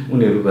गर्दाखेरि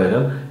उनीहरू गएर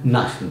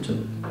नाश हुन्छन्।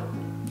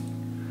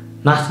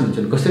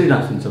 कसरी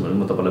नाश हुन्छ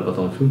भने म तपाईँलाई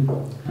बताउँछु।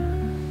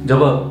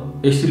 जब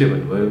यसुले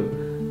भन्नुभयो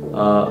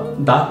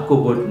दागको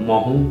बोट म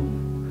हुँ,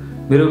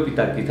 मेरो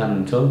पिता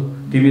किसान हुन्छ,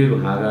 तिमीहरू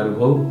हाँगाहरू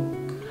हौ,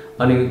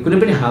 अनि कुनै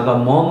पनि हाँगा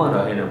ममा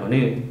रहेन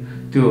भने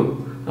त्यो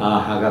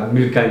हाँगा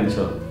मिल्काइन्छ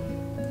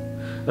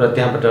र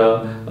त्यहाँबाट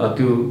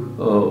त्यो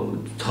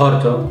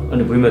छर्छ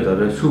अनि भुइँमा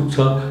झरेर सुक्छ।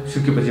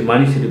 सुकेपछि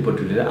मानिसहरूले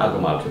बटुलेर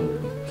आगोमा हाल्छन्।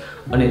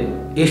 अनि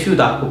यसो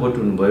दागको बोट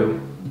हुनुभयो,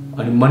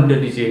 अनि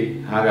मण्डली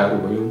चाहिँ हाँगाहरू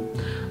भयो।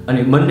 अनि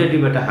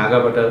मण्डलीबाट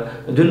हाँगाबाट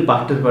जुन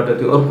पास्टरबाट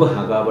त्यो अर्को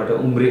हाँगाबाट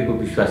उम्रेको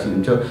विश्वासी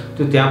हुन्छ,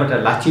 त्यो त्यहाँबाट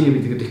लाचिने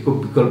बित्तिकै त्यसको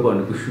विकल्प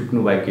भनेको सुक्नु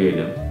बाहेक केही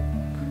होइन।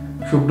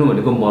 सुक्नु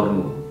भनेको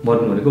मर्नु,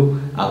 मर्नु भनेको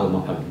आगोमा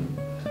फाल्नु।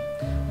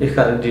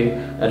 यसकारण चाहिँ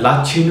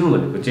लाछिनु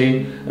भनेको चाहिँ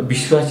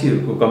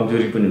विश्वासीहरूको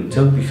कमजोरी पनि हुन्छ।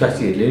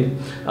 विश्वासीहरूले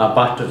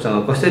पास्टरसँग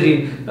कसरी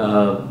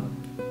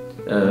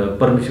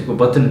परमेश्वरको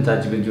वचनअनुसार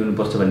जीवन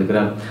जिउनुपर्छ भन्ने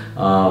कुरा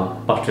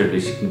पास्टरहरूले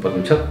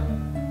सिक्नुपर्ने छ।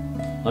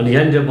 अनि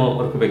यहाँनिर म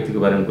अर्को व्यक्तिको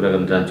बारेमा कुरा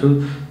गर्न चाहन्छु।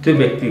 त्यो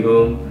व्यक्ति हो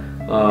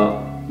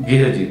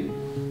गेहजी।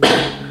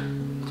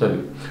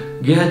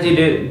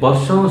 गेहजीले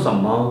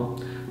वर्षौँसम्म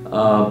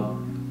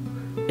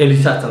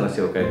एलिसासँग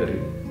सेवकाई गरे,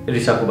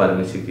 एलिसाको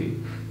बारेमा सिके,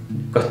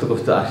 कस्तो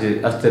कस्तो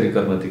आश्चर्य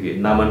कर्म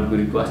देखे,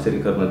 नामानपुरीको आश्चर्य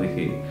कर्म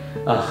देखे,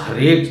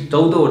 हरेक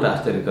 14वटा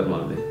आश्चर्य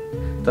कर्महरूले।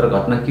 तर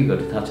घटना के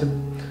घट्यो थाहा छ?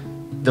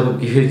 जब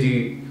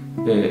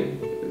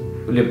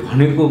गेहजीले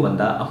भनेको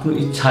भन्दा आफ्नो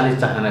इच्छाले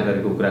चाहना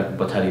गरेको कुराको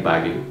पछाडि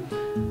भाग्यो।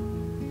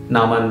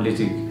 नामानले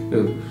चाहिँ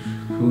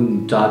सुन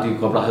चाँदी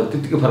कपडाहरू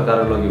त्यतिकै फर्काएर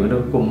लग्यो भने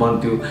उसको मन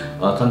त्यो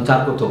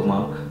संसारको थोकमा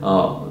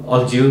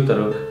अल्झियो। तर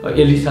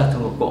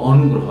एलिसासँगको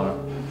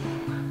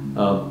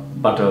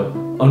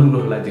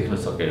अनुग्रहलाई देख्न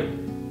सकेन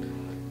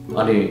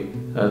अनि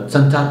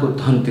संसारको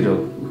धनतिर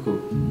उसको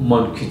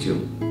मन खिच्यो।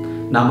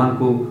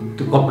 नामानको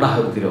त्यो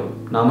कपडाहरूतिर,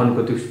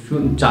 नामानको त्यो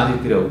सुन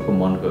चाँदीतिर उसको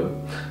मन गयो।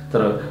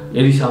 तर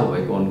एलिसामा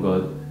भएको अनुभव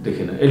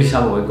देखेन।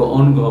 एलिसामा भएको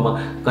अनुभवमा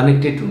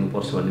कनेक्टेड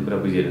हुनुपर्छ भन्ने कुरा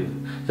बुझेन।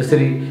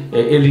 जसरी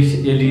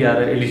एलिया र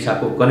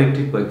एलिसाको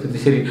कनेक्टेड भएको थियो,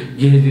 त्यसरी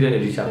गेहजी र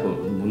एलिसाको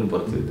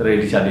हुनुपर्थ्यो। तर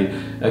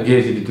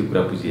गेहजीले त्यो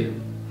कुरा बुझेन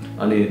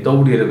अनि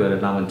दौडिएर गएर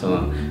नामानसँग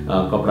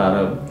कपडा र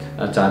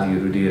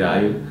चाँदीहरू लिएर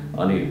आयो।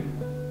 अनि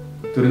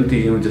तुरुन्तै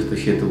हिउँ जस्तो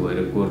सेतो भएर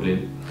कोर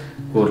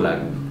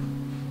लाग्यो।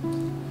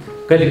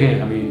 कहिलेकाहीँ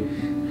हामी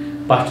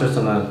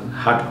पास्टरसँग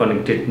हार्ट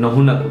कनेक्टेड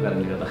नहुनको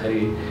कारणले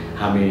गर्दाखेरि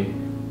हामी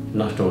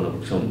नष्ट हुन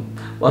पुग्छौँ।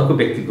 अर्को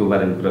व्यक्तिको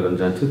बारेमा कुरा गर्न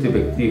चाहन्छु। त्यो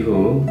व्यक्ति हो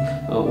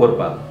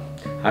ओर्पा।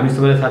 हामी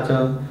सबैलाई थाहा छ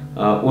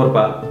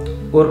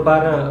ओर्पा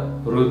र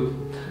रुथ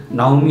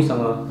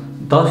नाओमीसँग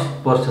 10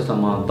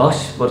 वर्षसम्म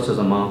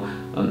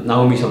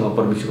नाओमीसँग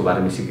परमेश्वरको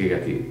बारेमा सिकेका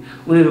थिए।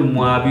 उनीहरू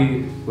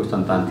मोआबीको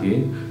सन्तान थिए,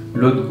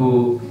 लोतको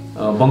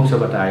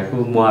वंशबाट आएको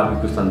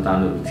मोआबीको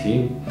सन्तानहरू थिए,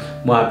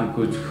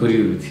 मोआबीको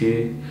छोरीहरू थिए।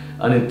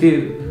 अनि त्यो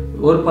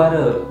ओर्पा र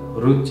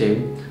रुथ चाहिँ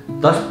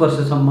 10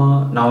 वर्षसम्म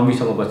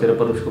नाओमीसँग बसेर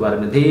परमेश्वरको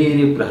बारेमा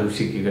धेरै कुराहरू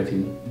सिकेका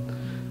थिए।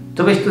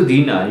 जब यस्तो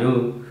दिन आयो,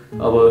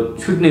 अब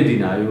छुट्ने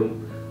दिन आयो,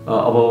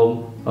 अब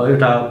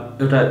एउटा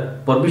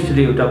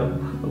परमेश्वरले एउटा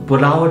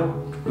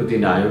बोलावटको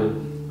दिन आयो।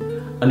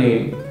 अनि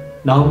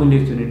नाओमीले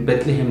चुनिन्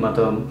बेथलेहेममा त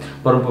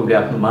परमप्रभुले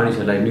आफ्नो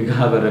मानिसहरूलाई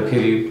निगाह गरेर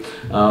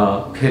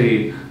फेरि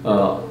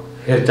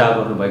हेरचाह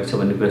गर्नुभएको छ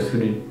भन्ने कुरा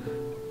सुनिन्।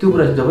 त्यो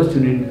कुरा जब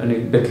सुनिन् अनि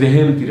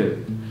बेथलेहेमतिर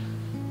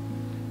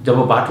जब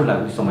बाटो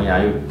लाग्ने समय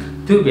आयो,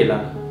 त्यो बेला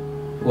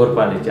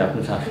ओर्पाले चाहिँ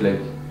आफ्नो सासूलाई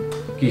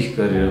किस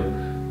गरेर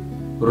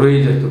रोए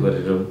जस्तो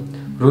गरेर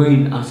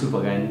रोइन्, आँसु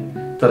बगाइन्,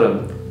 तर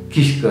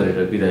किस गरेर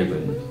बिदाई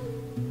भइन्।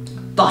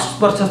 10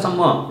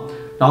 वर्षसम्म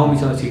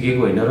नाओमीसँग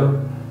सिकेको होइन र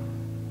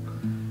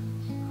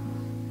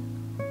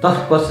 10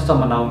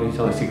 वर्षसम्म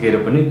नाओमीसँग सिकेर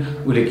पनि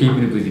उसले केही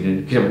पनि बुझिँदैन।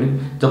 किनभने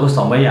जब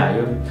समय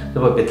आयो,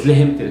 जब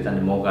बेथलेहेमतिर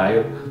जाने मौका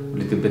आयो,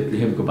 उसले त्यो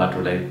बेथलेहेमको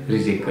बाटोलाई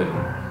रिजेक्ट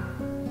गर्यो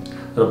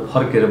र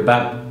फर्केर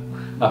ब्याक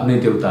आफ्नै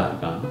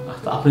देउताहरूका,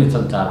 आफ्नै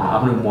संसारमा,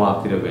 आफ्नै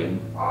मोआबतिर गइन्।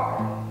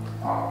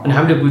 अनि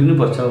हामीले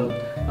बुझ्नुपर्छ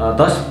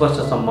 10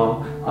 वर्षसम्म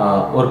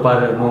ओर्पा र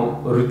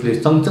रुथले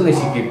सँगसँगै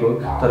सिकेको,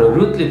 तर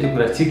रुथले त्यो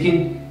कुरा सिकिन्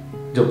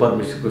जो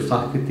परमेश्वरको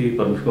संस्कृति,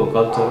 परमेश्वरको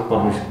कल्चर,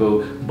 परमेश्वरको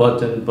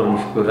वचन,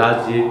 परमेश्वरको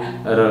राज्य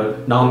र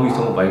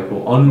नाओमीसँग भएको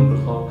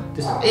अनुग्रह,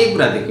 त्यो सबै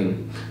कुरा देखिन्।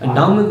 अनि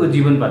नाओमीको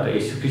जीवनबाट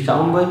यीशु ख्रीष्ट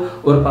आउनुभयो,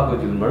 ओर्पाको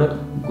जीवनबाट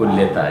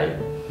गोलियत आयो।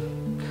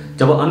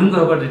 जब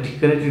अनुग्रहबाट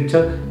कनेक्टेड छ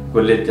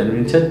गोले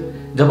जन्मिन्छ।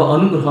 जब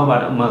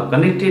अनुग्रहबाट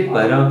कनेक्टेड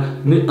भएर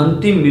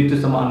अन्तिम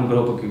मृत्युसम्म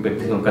अनुग्रहको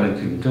व्यक्तिसँग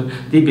कनेक्टेड हुन्छ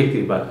ती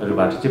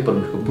व्यक्तिहरूबाट चाहिँ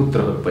परमेश्वरको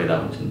पुत्रहरू पैदा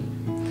हुन्छन्।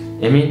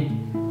 आमेन।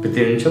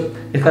 बुझ्नुहुन्छ?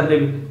 यस कारणले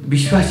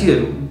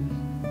विश्वासीहरू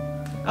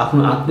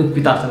आफ्नो आत्मिक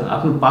पितासँग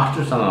आफ्नो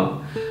पास्टरसँग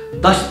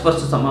 10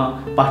 वर्षसम्म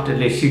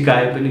पास्टरले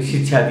सिकाए पनि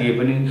शिक्षा दिए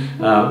पनि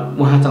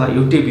उहाँसँग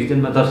एउटै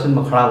भिजनमा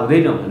दर्शनमा खडा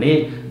हुँदैन भने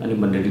अनि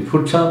मण्डली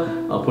फुट्छ।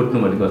 फुट्नु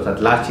भनेको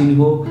अर्थात् लाचिनु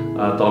हो,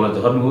 तल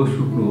झर्नु हो,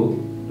 सुक्नु हो,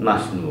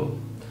 नाच्नु हो।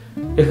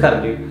 यस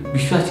कारणले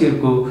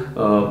विश्वासीहरूको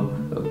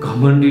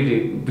घमण्डीले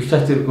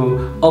विश्वासीहरूको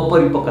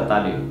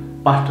अपरिपक्वताले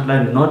पास्टरलाई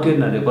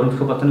नटेर्नाले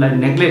परमेश्वरको वचनलाई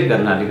नेग्लेक्ट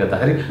गर्नाले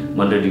गर्दाखेरि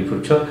मण्डली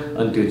फुट्छ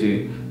अनि त्यो चाहिँ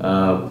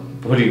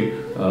भोलि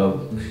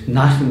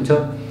नाश हुन्छ।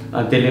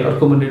 त्यसले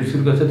अर्को मण्डली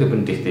सुरु गर्छ त्यो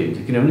पनि त्यस्तै हुन्छ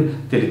किनभने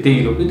त्यसले त्यही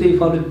रोप्यो त्यही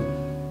फल्यो।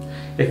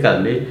 यस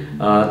कारणले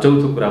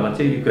चौथो कुरामा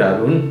चाहिँ यी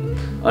कुराहरू हुन्।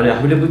 अनि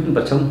हामीले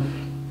बुझ्नुपर्छ,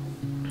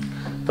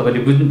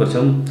 तपाईँले बुझ्नुपर्छ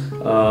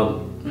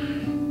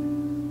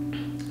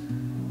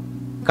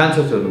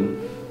कान्छो छोरो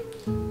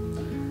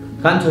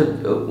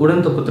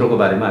उडन्त पुत्रको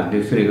बारेमा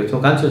हामीले सुनेको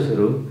छौँ। कान्छो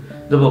छोरो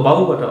जब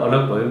बाउबाट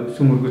अलग भयो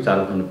सुँगुरको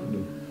चारो खानु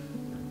पुग्यो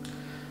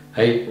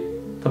है।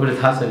 तपाईँले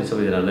थाहा छ नि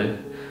सबैजनालाई,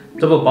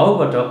 जब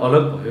बाउबाट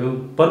अलग भयो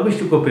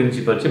परमेश्वरको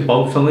प्रिन्सिपल चाहिँ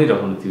बाउसँगै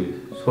रहनु थियो।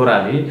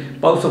 छोराले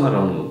बाउसँग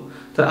रहनु हो,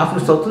 तर आफ्नो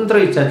स्वतन्त्र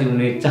इच्छा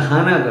जिउने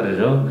चाहना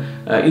गरेर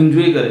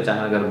इन्जोय गरेर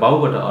चाहना गरेर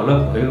बाउबाट अलग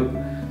भयो।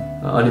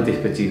 अनि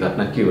त्यसपछि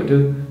घटना के भयो?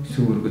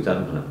 सुँगुरको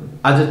चारो खान पुग्यो।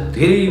 आज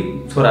धेरै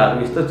छोराहरू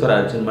यस्तो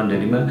छोराहरू छन्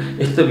मण्डलीमा,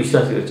 यस्तो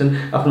विश्वासीहरू छन्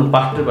आफ्नो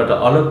पास्टरबाट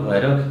अलग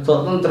भएर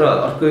स्वतन्त्र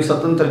अर्कै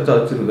स्वतन्त्र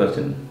सुरु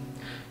गर्छन्।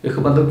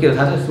 यसको मतलब के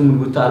थाहा छ?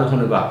 सुँगुरको चारो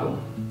खानु गएको।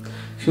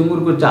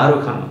 सुँगुरको चारो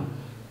खानु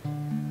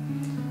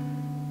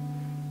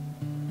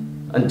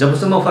अनि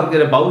जबसम्म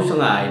फर्केर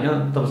बाउसँग आएन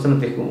तबसम्म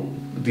त्यसको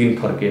दिन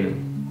फर्केन।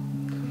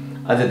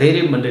 आज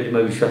धेरै मण्डलीमा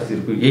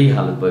विश्वासीहरूको यही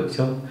हालत भएको छ।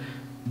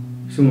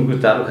 सुँगुरको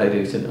चारो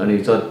खाइरहेको छन् अनि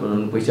चर्च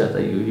बनाउनु पैसा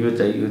चाहियो, यो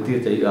चाहियो, त्यो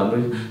चाहियो, हाम्रो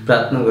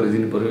प्रार्थना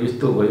गरिदिनु पऱ्यो,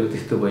 यस्तो भयो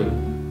त्यस्तो भयो।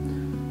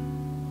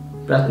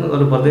 प्रार्थना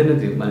गर्नु पर्दैन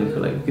त्यो मानिसको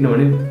लागि,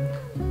 किनभने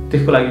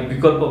त्यसको लागि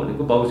विकल्प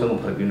भनेको बाउसँग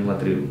फर्किनु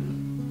मात्रै हो।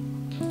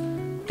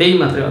 त्यही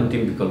मात्रै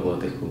अन्तिम विकल्प हो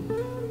त्यसको।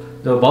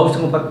 जब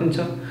बाउसँग फर्किन्छ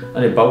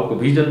अनि बाउको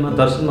भिजनमा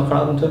दर्शनमा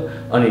खडा हुन्छ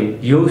अनि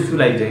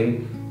योशुलाई चाहिँ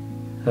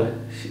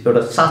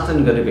एउटा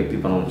शासन गर्ने व्यक्ति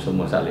बनाउँछ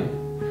मसाले।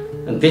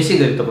 अनि त्यसै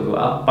गरी तपाईँको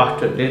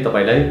पास्टरले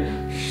तपाईँलाई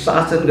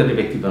शासन गर्ने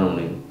व्यक्ति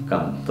बनाउने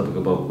काम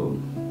तपाईँको बाउको।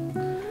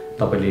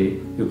 तपाईँले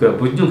यो कुरा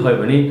बुझ्नुभयो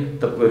भने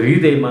तपाईँको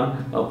हृदयमा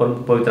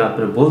पवित्र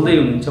आत्माले बोल्दै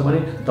हुनुहुन्छ भने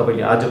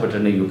तपाईँले आजबाट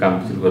नै यो काम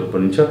सुरु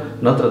गर्नुपर्नेछ।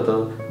 नत्र त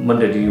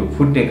मण्डली यो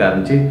फुट्ने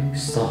कारण चाहिँ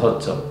सहज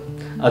छ।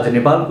 आज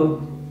नेपालको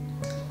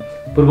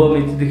पूर्व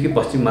मेचीदेखि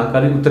पश्चिम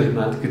महाकाली, उत्तर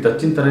हिमालदेखि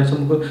दक्षिण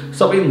तराईसम्मको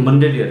सबै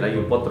मण्डलीहरूलाई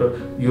यो पत्र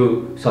यो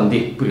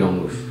सन्देश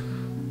पुर्याउनुहोस्,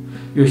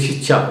 यो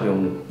शिक्षा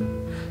पुर्याउनु,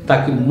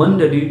 ताकि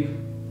मण्डली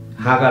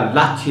हाँगा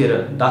लाछिएर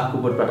दागको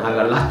बोटबाट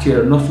हाँगा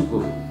लाछिएर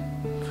नसुकोस्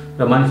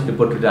र मानिसले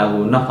बटुले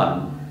आगो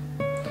नफाल्नु।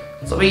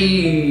 सबै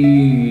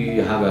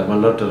हाँगाहरूमा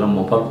लट्टर र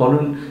मफल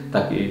फलुन्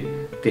ताकि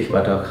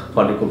त्यसबाट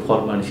फलेको फल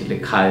मानिसहरूले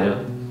खाएर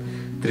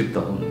तृप्त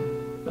हुन्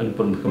अनि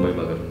परमेश्वरको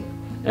महिमा गरून्।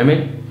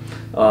 आमेन।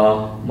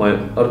 म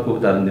अर्को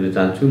उदाहरण दिन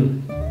चाहन्छु।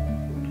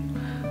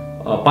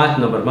 5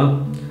 नम्बरमा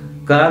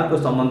करारको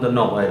सम्बन्ध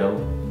नभएर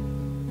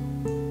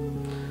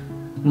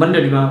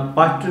मण्डलीमा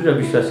पास्टर र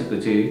विश्वासीको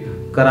चाहिँ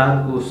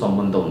करारको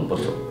सम्बन्ध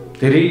हुनुपर्छ।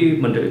 धेरै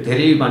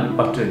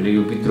पास्टरहरूले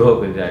यो विद्रोह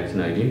गरिरहेका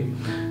छन् अहिले।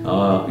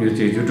 यो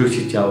चाहिँ झुटो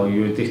शिक्षा हो,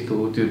 यो त्यस्तो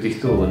हो, त्यो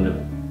त्यस्तो हो भनेर।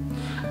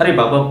 अरे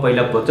बाबा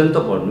पहिला वचन त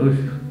पढ्नुहोस्,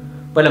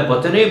 पहिला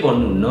वचनै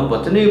पढ्नुहुन्न,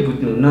 वचनै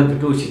बुझ्नुहुन्न,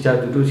 झुटो शिक्षा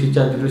झुटो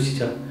शिक्षा झुटो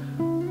शिक्षा।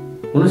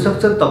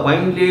 हुनसक्छ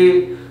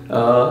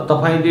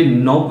तपाईँले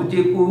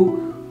नबुझेको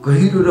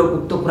गहिरो र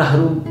गुप्त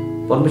कुराहरू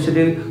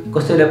परमेश्वरले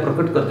कसैलाई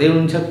प्रकट गर्दै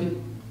हुनुहुन्छ कि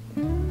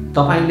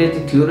तपाईँले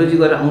चाहिँ थियोलोजी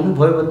गरेर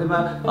आउनुभयो भन्दैमा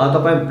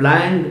तपाईँ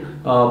ब्लाइन्ड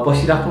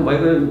बसिराख्नु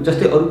भएको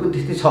जस्तै अरूको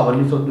त्यस्तै छ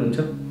भन्ने सोच्नुहुन्छ।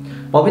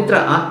 पवित्र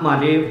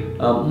आत्माले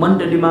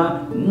मण्डलीमा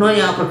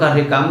नयाँ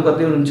प्रकारले काम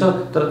गर्दै हुनुहुन्छ।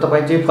 तर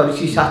तपाईँ चाहिँ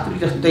फरिसी शास्त्री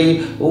जस्तै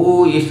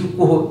ओ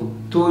येशूको हो,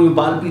 त्यो यो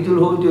बालबिजुल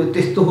हो, त्यो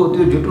त्यस्तो हो,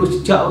 त्यो झुटो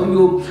शिक्षा हो,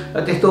 यो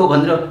त्यस्तो हो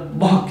भनेर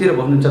बहकेर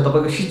भन्नुहुन्छ।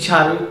 तपाईँको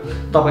शिक्षाले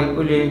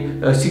तपाईँले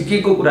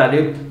सिकेको कुराले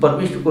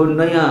परमेश्वरको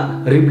नयाँ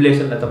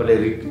रिभलेसनलाई तपाईँले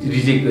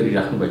रिजेक्ट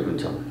गरिराख्नु भएको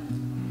हुन्छ।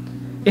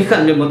 यस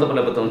कारणले म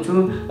तपाईँलाई बताउँछु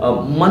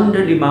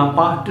मण्डलीमा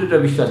पास्टर र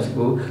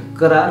विश्वासीको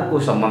करारको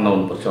सम्बन्ध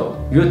हुनुपर्छ।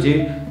 यो चाहिँ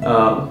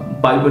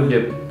बाइबलले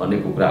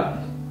भनेको कुरा।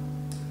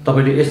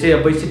 तपाईँले यसै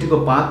 62को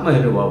 5 मा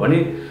हेर्नुभयो भने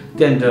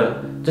त्यहाँनिर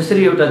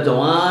जसरी एउटा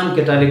जवान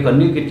केटाले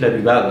कन्या केटीलाई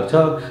विवाह गर्छ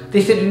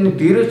त्यसरी नै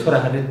तेरो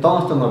छोराहरूले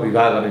तँसँग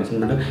विवाह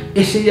गरिन्छन् भनेर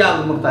यसै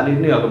आगमकताले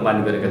नै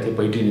अगमबानी गरेका थिए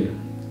पहिटिनी।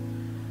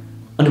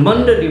 अनि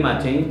मण्डलीमा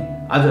चाहिँ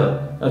आज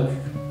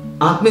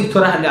आत्मिक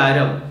छोराहरूले आएर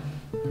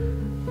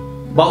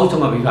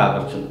बाउसँग विवाह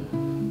गर्छन्।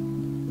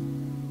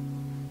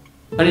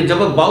 अनि जब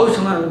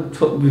बाउसँग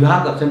विवाह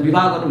गर्छन्,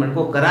 विवाह गर्नु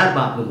भनेको करार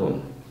बाँध्नु हो।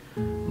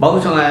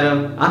 बाउसँग आएर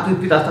आत्मिक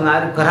पितासँग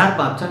आएर करार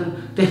बाँध्छन्।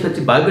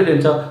 त्यसपछि बाइबलले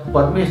भन्छ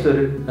परमेश्वर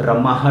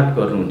रमाहट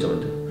गर्नुहुन्छ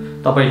भन्छ।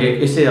 तपाईँले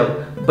यसै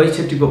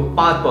 62को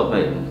 5 पदमा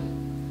हेर्नु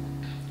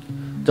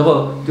जब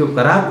त्यो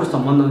करारको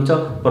सम्बन्ध हुन्छ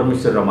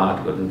परमेश्वर रमाहट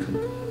गर्नुहुन्छ।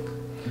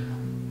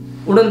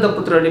 उडन्त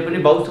पुत्रले पनि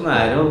बाउसँग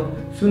आएर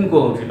सुनको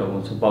औँठी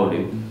लगाउँछ। बाउले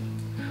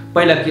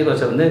पहिला के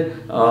गर्छ भने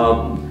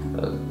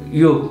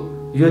यो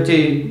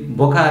चाहिँ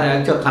बोकाएर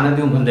आएको छ खाना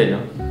दिउँ भन्दैन।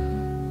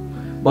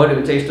 बाउले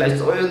भन्छ यसलाई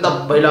सबैभन्दा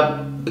पहिला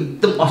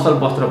एकदम असल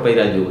वस्त्र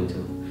पहिराइदियो भन्छ।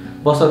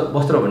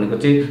 वस्त्र भनेको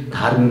चाहिँ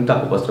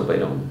धार्मिकताको वस्त्र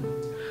पहिराउनु।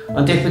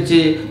 अनि त्यसपछि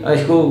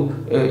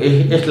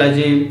यसलाई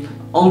चाहिँ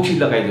औँठी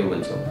लगाइदियो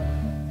भन्छ।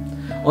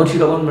 औँठी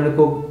लगाउनु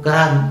भनेको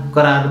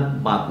करार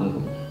बाँध्नु।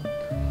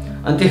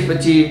 अनि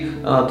त्यसपछि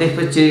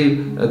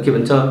के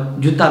भन्छ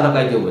जुत्ता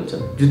लगाइदियो भन्छ।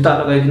 जुत्ता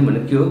लगाइदिनु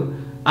भनेको के हो?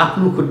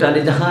 आफ्नो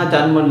खुट्टाले जहाँ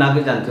जान मन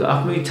लाग्यो जान्थ्यो,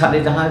 आफ्नो इच्छाले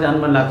जहाँ जान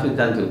मन लाग्थ्यो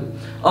जान्थ्यो।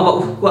 अब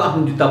उसको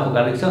आफ्नो जुत्ता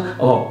फुकालेको छ,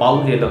 अब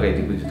बाउले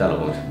लगाइदिएको जुत्ता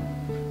लगाउँछ।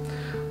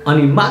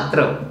 अनि मात्र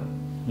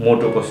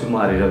मोटो पशु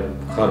मारेर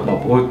घरमा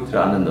भोज र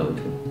आनन्द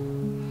हुन्थ्यो।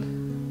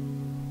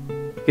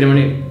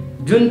 किनभने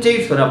जुन चाहिँ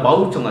छोरा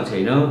बाउसँग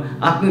छैन,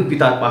 आफ्नो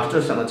पिता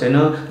पास्टरसँग छैन,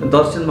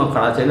 दर्शनमा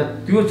खडा छैन,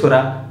 त्यो छोरा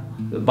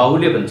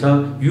बाउले भन्छ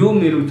यो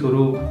मेरो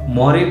छोरो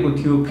मरेको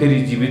थियो फेरि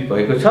जीवित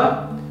भएको छ,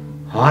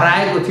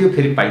 हराएको थियो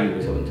फेरि पाइएको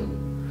छ भन्छ।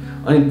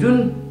 अनि जुन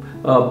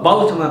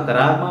बाउसँग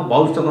करारमा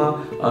बाउसँग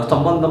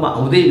सम्बन्धमा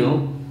आउँदैन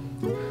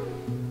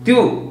त्यो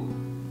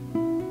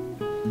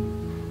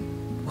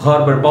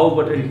घरबाट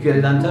बाउबाट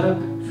निस्केर जान्छ र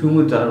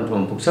सुँगुर चराउने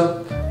ठाउँमा पुग्छ।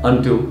 अनि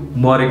त्यो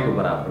मरेको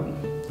बराबर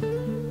हुन्छ।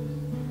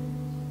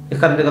 यस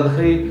कारणले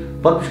गर्दाखेरि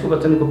परमेश्वरको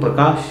वचनको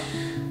प्रकाश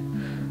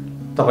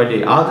तपाईँले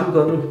आदर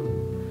गर्नु।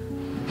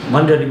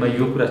 मण्डलीमा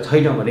यो कुरा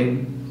छैन भने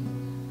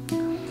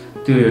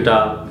त्यो एउटा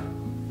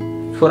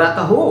छोरा त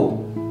हो,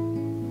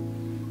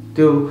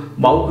 त्यो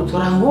बाउको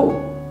छोरा हो।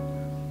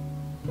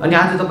 अनि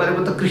आज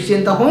तपाईँको त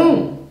क्रिस्चियन त हो,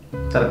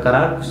 तर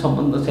करारको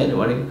सम्बन्ध छैन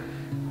भने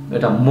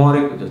एउटा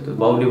मरेको जस्तो।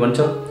 बाउले भन्छ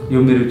यो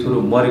मेरो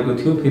छोरो मरेको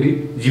थियो फेरि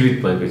जीवित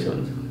भएको छ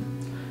भन्छ।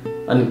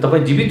 अनि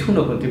तपाईँ जीवित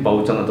हुनको निम्ति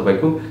बाउसँग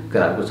तपाईँको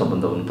करारको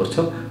सम्बन्ध हुनुपर्छ।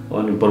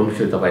 अनि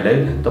परमेश्वर तपाईँलाई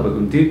तपाईँको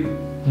निम्ति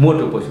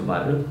मोटो पशु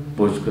मारेर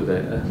भोज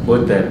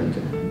तयार हुन्छ।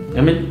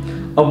 हामी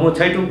अब म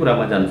 6औं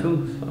कुरामा जान्छु।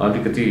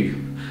 अलिकति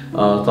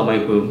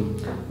समयको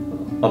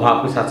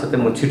अभावको साथसाथै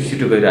म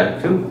छिटो गइरहेको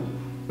छु।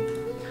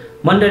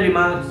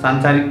 मण्डलीमा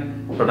सांसारिक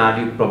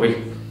प्रणाली प्रवेश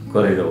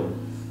गरेर हो।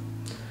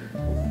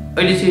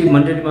 अहिले चाहिँ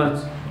मण्डलीमा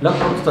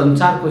लगभग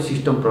संसारको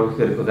सिस्टम प्रवेश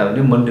गरेको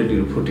कारणले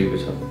मण्डलीहरू फुटेको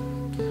छ।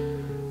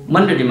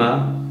 मण्डलीमा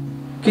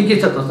के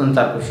छ त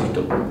संसारको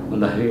सिस्टम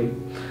भन्दाखेरि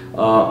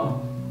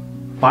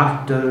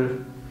पास्टर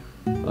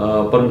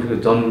परमेश्वरको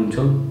जन्म हुन्छ।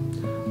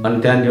 अनि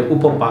त्यहाँनिर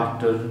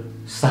उपपास्टर,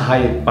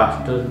 सहायक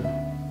पास्टर,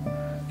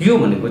 यो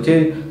भनेको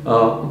चाहिँ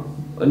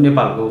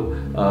नेपालको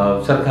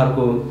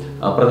सरकारको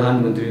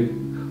प्रधानमन्त्री,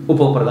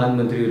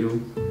 उपप्रधानमन्त्रीहरू,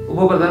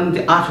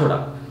 उपप्रधानमन्त्री 8वटा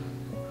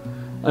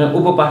अनि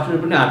उपपास्टर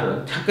पनि 8वटा।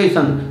 ठ्याक्कै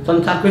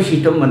संसारकै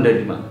सिस्टम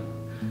मण्डलीमा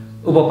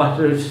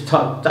उपपास्टर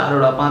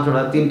 4वटा,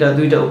 5वटा, 3टा,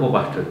 2टा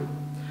उपपास्टर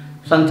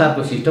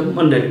संसारको सिस्टम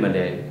मण्डलीमा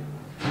ल्याए।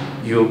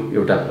 यो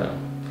एउटा कुरा।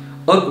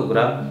 अर्को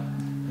कुरा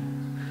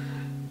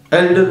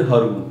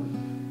एल्डरहरू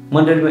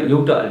मण्डलीमा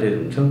एउटा एल्डर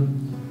हुन्छ।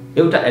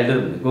 एउटा एल्डर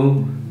भनेको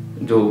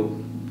जो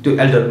त्यो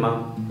एल्डरमा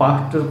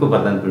पास्टरको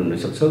वरदान पनि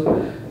हुनसक्छ,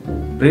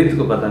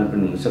 प्रेरितको वरदान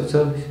पनि हुनसक्छ,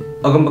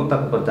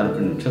 अगमवक्ताको वरदान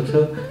पनि हुनसक्छ,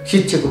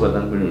 शिक्षकको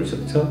वरदान पनि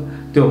हुनसक्छ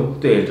त्यो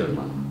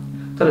एल्डरमा।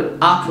 तर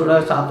 8वटा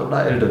 7वटा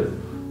एल्डर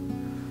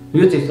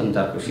यो चाहिँ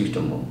संसारको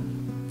सिस्टम हो।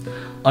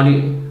 अनि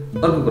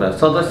अर्को कुरा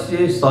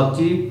सदस्य,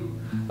 सचिव,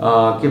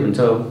 के भन्छ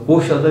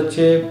कोषाध्यक्ष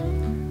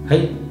है,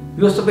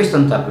 यो सबै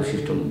संसारको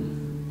सिस्टम हो।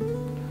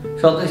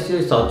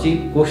 सदस्य, सचिव,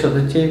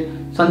 कोषाध्यक्ष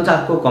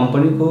संसारको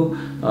कम्पनीको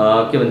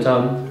के भन्छ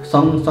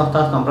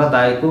संस्था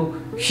सम्प्रदायको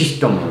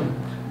सिस्टम हो।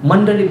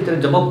 मण्डलीभित्र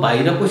जब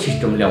बाहिरको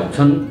सिस्टम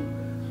ल्याउँछन्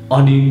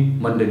अनि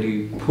मण्डली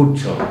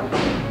फुट्छ,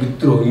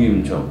 विद्रोही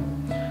हुन्छ।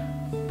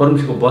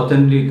 परमेश्वरको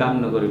वचनले काम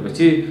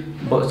नगरेपछि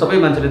सबै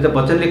मान्छेले त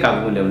वचनले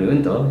काबुमा ल्याउने हो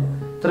नि त,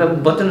 तर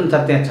वचन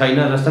अनुसार त्यहाँ छैन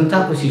र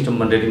संसारको सिस्टम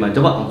मण्डलीमा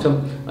जब आउँछ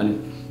अनि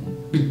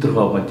विद्रोह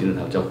मचिन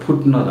थाल्छ,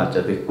 फुट्न थाल्छ,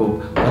 त्यसको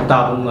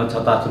हताभङ्ग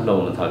छताछुल्ल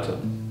हुन थाल्छ।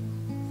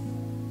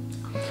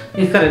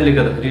 यस कारणले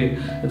गर्दाखेरि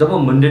जब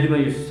मण्डलीमा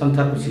यो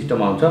संसारको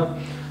सिस्टम आउँछ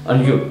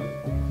अनि यो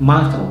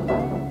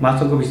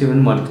महासङ्घको विषयमा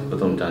पनि म अलिकति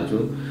बताउन चाहन्छु।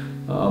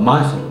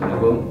 महासङ्घ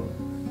भनेको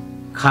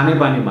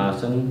खानेपानी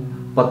महासङ्घ,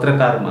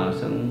 पत्रकार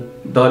महासङ्घ,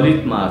 दलित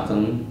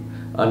महासङ्घ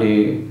अनि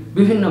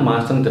विभिन्न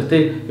महासङ्घ जस्तै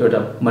एउटा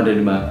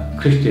मण्डलीमा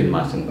क्रिस्चियन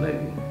महासङ्घ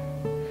बनाइदियो।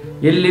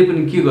 यसले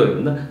पनि के गर्यो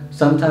भन्दा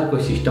संसारको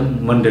सिस्टम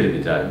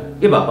मण्डलीभित्र आयो।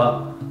 ए बाबा,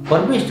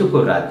 परमेश्वरको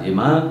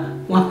राज्यमा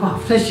उहाँको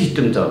आफ्नै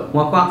सिस्टम छ,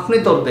 उहाँको आफ्नै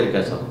तौर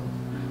तरिका छ।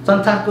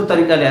 संसारको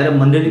तरिका ल्याएर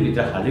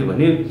मण्डलीभित्र हाल्यो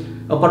भने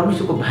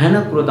परमेश्वरको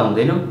भयानक कुरो त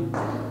आउँदैन।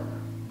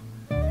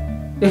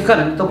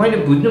 यसकारण तपाईँले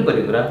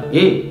बुझ्नुपर्ने कुरा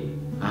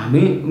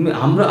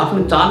हाम्रो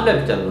आफ्नो चाललाई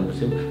विचार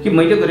गर्नुपर्छ कि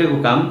मैले गरेको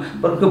काम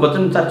परमेश्वरको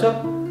वचन अनुसार छ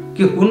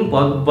कि कुन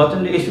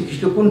वचनले यसो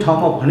ख्रीष्टले कुन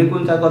ठाउँमा भनेको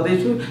अनुसार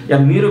गर्दैछु या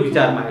मेरो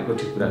विचारमा आएको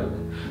ठिक कुरा।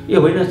 यो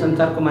होइन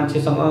संसारको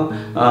मान्छेसँग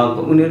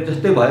उनीहरू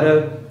जस्तै भएर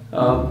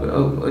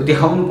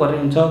देखाउनु पर्ने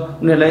हुन्छ,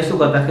 उनीहरूलाई यसो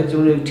गर्दाखेरि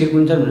चाहिँ उनीहरू ठिक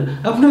हुन्छ भनेर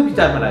आफ्नो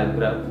विचारमा लागेको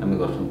कुरा हामी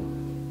गर्छौँ।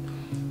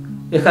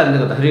 यस कारणले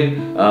गर्दाखेरि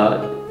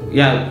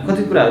यहाँ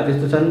कति कुराहरू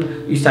त्यस्तो छन्,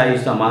 इसाई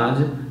समाज,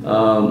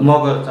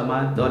 मगर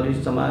समाज,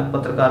 दलित समाज,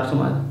 पत्रकार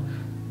समाज,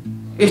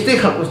 यस्तै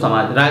खालको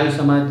समाज, राई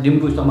समाज,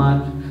 लिम्बू समाज,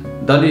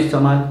 दलित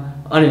समाज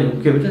अनि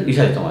के भन्छ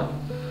इसाई समाज,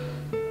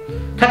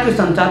 ठ्याक्कै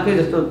संसारकै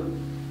जस्तो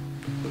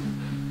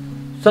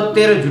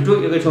सत्य र झुटो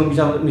एकै ठाउँ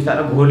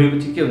मिसाएर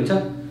घोलेपछि के हुन्छ,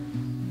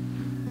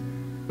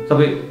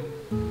 सबै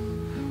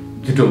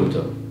झुटो हुन्छ।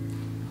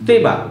 त्यही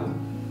भएको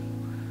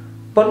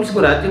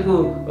परमेश्वरको राज्यको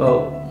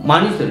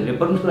मानिसहरूले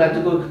परमेश्वरको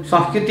राज्यको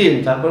संस्कृति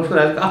अनुसार परमेश्वरको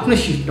राज्यको आफ्नै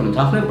सिस्टम छ,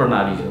 आफ्नै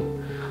प्रणाली छ।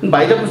 अनि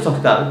बाहिरको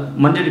संस्कार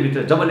मण्डलीभित्र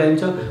जब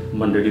ल्याइन्छ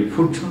मण्डली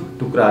फुट्छ,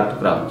 टुक्रा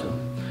टुक्रा हुन्छ,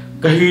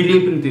 कहिले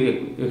पनि त्यो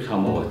एक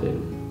ठाउँमा बस्दैन।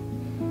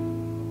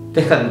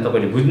 त्यस कारण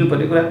तपाईँले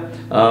बुझ्नुपर्ने कुरा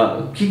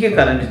के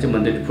कारणले चाहिँ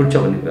मण्डली फुट्छ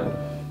भन्ने कुरा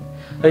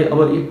है। अब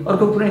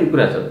अर्को कुनै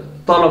कुरा छ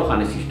तलब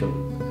खाने सिस्टम।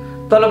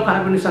 तलब खाने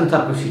पनि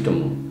संसारको सिस्टम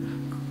हो,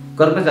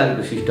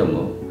 कर्मचारीको सिस्टम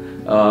हो,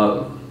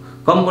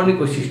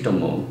 कम्पनीको सिस्टम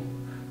हो,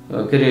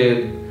 के अरे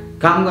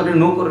काम गर्ने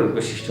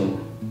नोकरहरूको सिस्टम हो।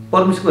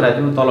 परमेश्वरको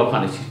राज्यमा तलब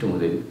खाने सिस्टम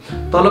हुँदैन।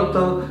 तलब त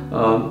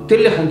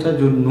त्यसले खान्छ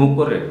जो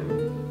नोकरहरू।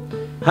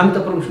 हामी त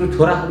परमेश्वरको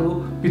छोराहरू हो।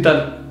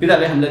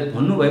 पिताले हामीलाई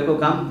भन्नुभएको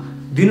काम,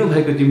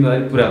 दिनुभएको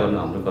जिम्मेवारी पुरा गर्नु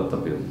हाम्रो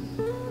कर्तव्य हो।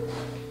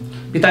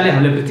 पिताले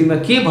हामीलाई पृथ्वीमा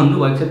के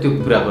भन्नुभएको छ त्यो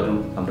पुरा गर्नु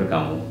हाम्रो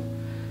काम हो।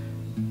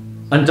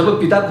 अनि जब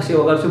पिताको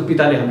सेवा गर्छौँ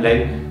पिताले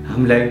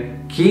हामीलाई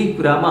केही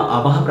कुरामा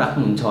अभाव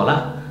राख्नुहुन्छ होला।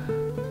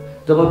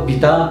 जब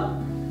पिता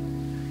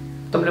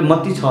तपाईँले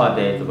मत्ती 6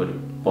 अध्याय तपाईँले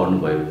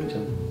पढ्नुभयो भने छ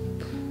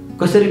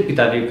कसरी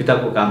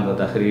पिताको काम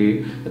गर्दाखेरि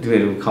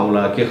तिमीहरू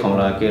खाउँला, के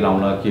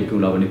लाउँला, के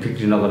पिउँला भने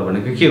फिक्री नगर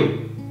भनेको के हो।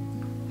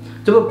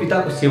 जब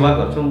पिताको सेवा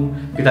गर्छौँ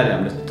पिताले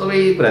हामीलाई सबै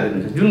कुरा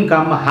दिनुहुन्छ। जुन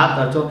काममा हात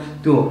हाल्छौँ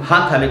त्यो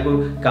हात हालेको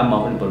काममा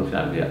पनि परमेश्वर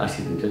हामीले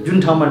आशीष दिन्छ। जुन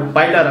ठाउँमा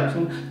पाइला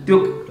राख्छौँ त्यो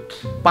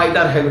पाइला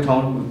राखेको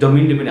ठाउँ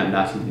जमिनले पनि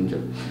हामीलाई आशीष दिन्छ,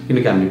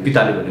 किनकि हामीले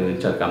पिताले भनेको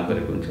अनुसार काम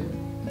गरेको हुन्छौँ।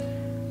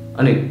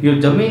 अनि यो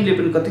जमिनले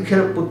पनि कतिखेर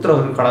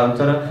पुत्रहरू खडा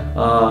हुन्छ र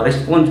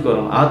रेस्पोन्स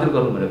गरौँ, आदर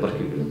गरौँ भनेर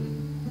पर्खेको हो।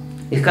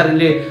 यस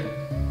कारणले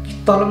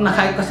तलब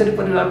नखाए कसरी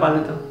परिवार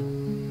पाल्ने त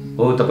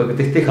हो। तपाईँको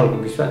त्यस्तै खालको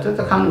विश्वास छ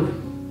त खानु,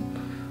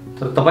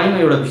 तर तपाईँमा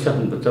एउटा विश्वास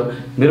हुनुपर्छ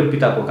मेरो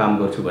पिताको काम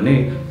गर्छु भने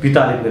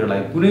पिताले मेरो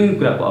लागि कुनै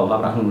कुराको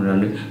अभाव राख्नुहुन्न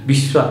भने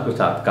विश्वासको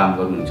साथ काम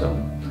गर्नुहुन्छ।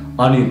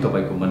 अनि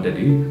तपाईँको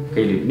मण्डली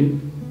कहिले पनि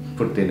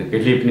फुट्दैन,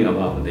 कहिले पनि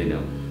अभाव हुँदैन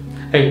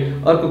है।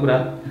 अर्को कुरा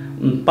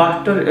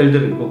पास्टर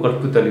एल्डरहरूको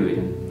कठपुतली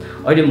होइन।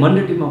 अहिले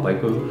मण्डलीमा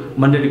भएको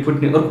मण्डली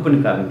फुट्ने अर्को पनि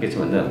कारण के छ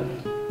भन्दा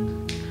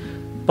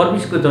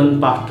परमेश्वरको जन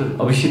पास्टर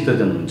अभिषिक्त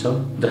जन हुन्छ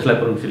जसलाई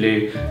परमेश्वरले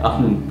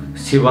आफ्नो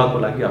सेवाको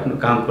लागि आफ्नो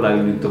कामको लागि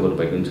नियुक्त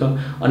गर्नुभएको हुन्छ।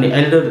 अनि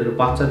एल्डरहरू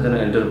 5-7 जना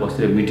एल्डर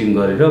बसेर मिटिङ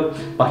गरेर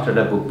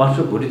पास्टरलाई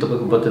पास्टर भोलि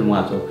तपाईँको वचन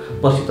उहाँ छ,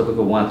 पर्सि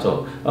तपाईँको उहाँ छ,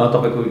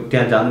 तपाईँको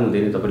त्यहाँ जानु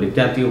हुँदैन, तपाईँले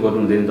त्यहाँ त्यो गर्नु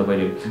हुँदैन,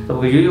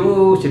 तपाईँको यो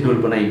सेड्युल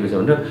बनाइएको छ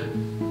भनेर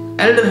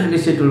एल्डरहरूले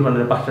सेड्युल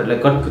बनाएर पास्टरलाई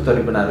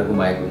कठपुतली बनाएर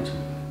गुमाएको हुन्छ।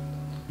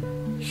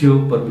 यो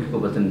परमेश्वरको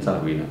वचन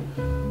होइन।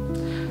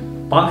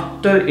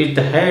 Pastor is the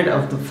head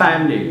of the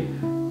family.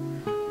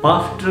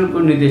 पास्टरको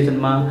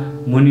निर्देशनमा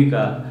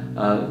मुनिका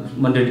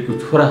मण्डलीको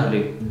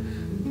छोराहरूले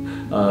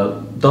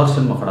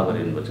दर्शनमा खडा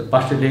गरिनुपर्छ।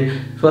 पास्टरले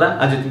छोरा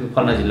आज तिमी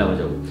फल्ना जिल्लामा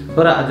जाऊ,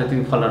 छोरा आज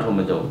तिमी फल्ना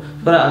ठाउँमा जाऊ,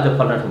 छोरा आज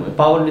फल्ना ठाउँमा।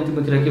 पावलले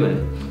तिमीतिर के भने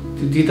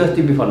तितस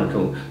तिमी फल्ना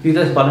ठाउँ,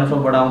 तितस फल्ना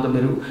ठाउँबाट आउँदा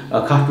मेरो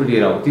खास्टो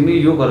लिएर आऊ, तिमी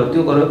यो गर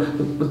त्यो गर,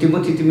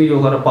 तिमोथी तिमी यो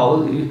गर। पावल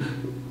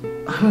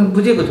हामी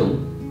बुझेको छौँ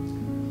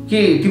कि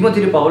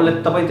तिमोथीले पावललाई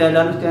तपाईँ त्यहाँ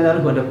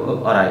जानुहोस् भनेर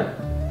हरायो।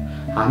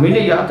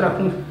 हामीले याद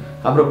राख्नु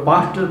हाम्रो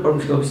पास्टर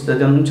परमेश्वरको अभिषिक्त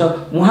जन हुन्छ,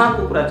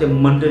 उहाँको कुरा चाहिँ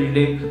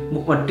मण्डलीले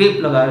मुखमा टेप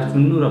लगाएर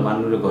सुन्नु र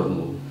मान्नु र गर्नु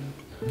हो।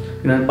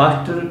 किनभने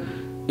pastor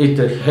is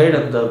the head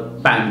of the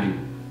family.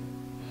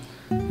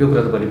 यो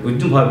कुरा तपाईँले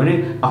बुझ्नुभयो भने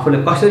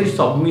आफूलाई कसरी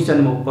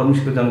सबमिसनमा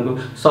परमेश्वरको जनको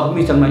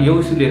सबमिसनमा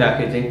यहोशुले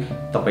राखे चाहिँ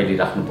तपाईँले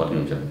राख्नुपर्ने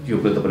हुन्छ। यो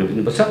कुरा तपाईँले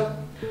बुझ्नुपर्छ।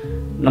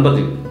 नम्बर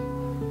 2,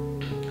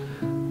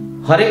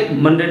 हरेक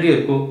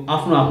मण्डलीहरूको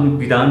आफ्नो आफ्नो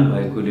विधान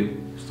भएकोले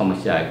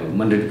समस्या आएको।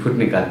 मण्डली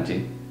फुट्ने कारण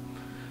चाहिँ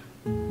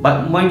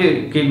मैले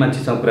केही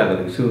मान्छेसँग कुरा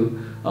गरेको छु,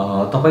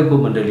 तपाईँको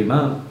मण्डलीमा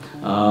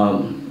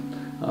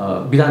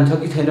विधान छ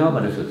कि छैन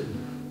भनेर सोध्छु।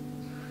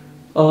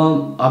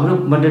 हाम्रो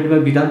मण्डलीमा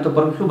विधान त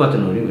परमेश्वरको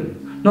वचन हो नि भने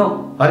न,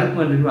 हरेक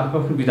मण्डलीमा आफ्नो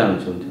आफ्नो विधान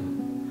हुन्छ।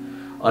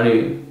 अनि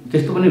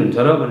त्यस्तो पनि हुन्छ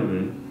र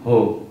भने हो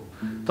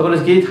तपाईँलाई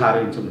केही थाहा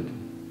रहन्छ भने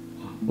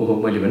ओहो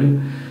मैले भने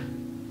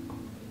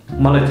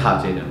मलाई थाहा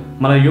छैन।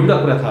 मलाई एउटा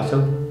कुरा थाहा छ,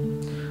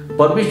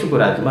 परमेश्वरको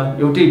राज्यमा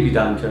एउटै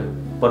विधान छ,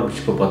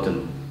 परमेश्वरको वचन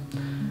हो।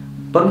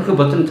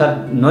 परमेश्वरको वचन साथ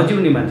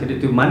नजिउने मान्छेले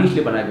त्यो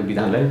मानिसले बनाएको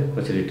विधानलाई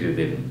कसरी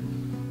टिर्दैन।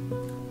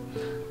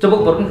 जब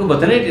परमेश्वरको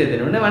वचनै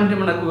टिर्दैन भने मानिसले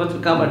बनाएको वचन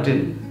कहाँबाट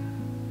टिर्ने।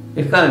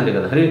 यस कारणले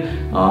गर्दाखेरि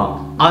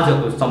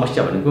आजको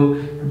समस्या भनेको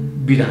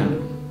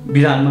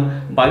विधानमा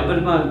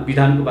बाइबलमा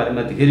विधानको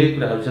बारेमा धेरै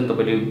कुराहरू छन्।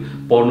 तपाईँले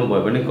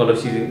पढ्नुभयो भने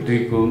कलोसी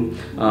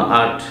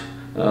 2:8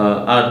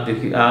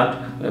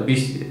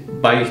 20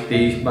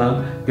 22-23मा,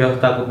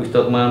 व्यवस्थाको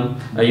पुस्तकमा,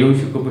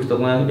 यहोशुको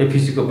पुस्तकमा,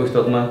 एफिसीको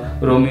पुस्तकमा,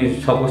 रोमी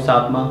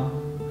 6:7मा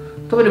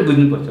तपाईँले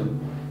बुझ्नुपर्छ।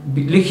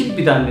 लिखित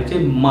विधानले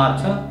चाहिँ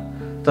मार्छ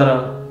तर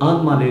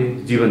आत्माले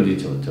जीवन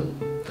दिन्छ भन्छ।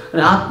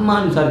 अनि आत्मा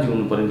अनुसार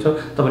जिउनु पर्ने छ।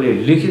 तपाईले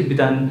लिखित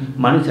विधान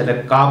मानिसहरूलाई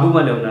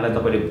काबुमा ल्याउनलाई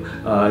तपाईले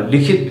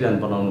लिखित विधान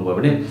बनाउनु भयो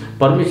भने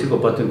परमेश्वरको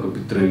वचनको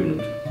विद्रोही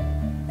हुनुहुन्छ।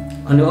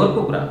 अनि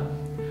अर्को कुरा,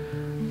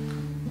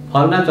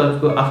 फलना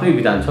चर्चको आफ्नै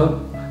विधान छ,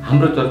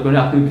 हाम्रो चर्चको पनि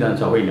आफ्नै विधान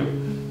छ होइन।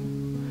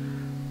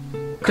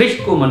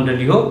 ख्रिस्टको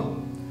मण्डली हो,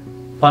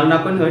 फलना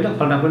पनि होइन,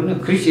 फलना पनि होइन,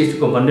 ख्रिस्ट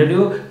येशूको मण्डली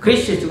हो।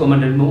 ख्रिस्ट येशूको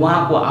मण्डलीमा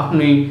उहाँको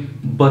आफ्नै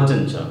वचन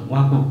छ,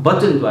 उहाँको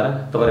वचनद्वारा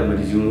तपाईले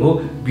मैले जिउनु हो,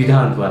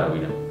 विधानद्वारा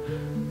होइन।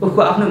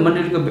 उसको आफ्नो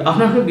मण्डलीको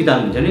आफ्नो आफ्नो विधान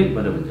हुन्छ नि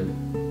भनेर भन्छ।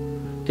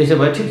 त्यसो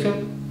भए ठिक छ,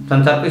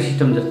 संसारकै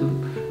सिस्टम जस्तो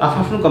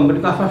आफ्नो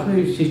कम्पनीको आफ्नो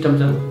सिस्टम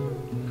छ,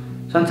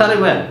 संसारै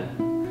भइहाल्यो।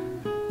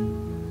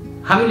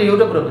 हामीले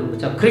एउटा कुरा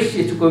भन्नुपर्छ, ख्रिस्ट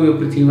येशूको यो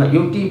पृथ्वीमा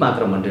एउटै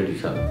मात्र मण्डली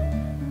छ,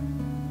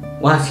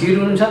 उहाँ शिर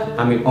हुनुहुन्छ,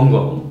 हामी अङ्ग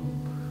हौँ।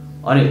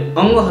 अनि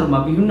अङ्गहरूमा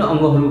विभिन्न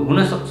अङ्गहरू हुन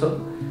सक्छ,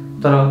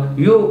 तर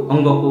यो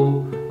अङ्गको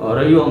र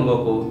यो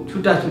अङ्गको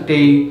छुट्टा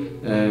छुट्टै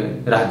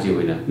राज्य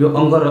होइन। यो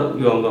अङ्ग र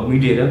यो अङ्ग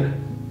मिलेर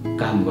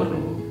काम गर्नु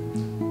हो।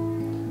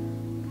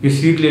 यो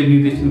शिरले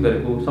निर्देशन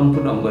गरेको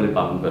सम्पूर्ण अङ्गले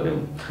पालन गर्ने हो।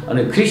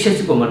 अनि ख्रिस्ट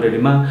येशूको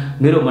मण्डलीमा,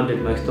 मेरो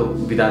मण्डलीमा यस्तो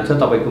विधान छ,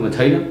 तपाईँकोमा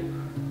छैन।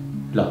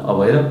 ल अब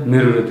हेर,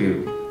 मेरो र तेरो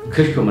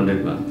ख्रिस्टको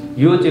मण्डलीमा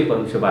यो चाहिँ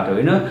परमेश्वरबाट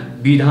होइन,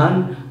 विधान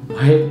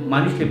भए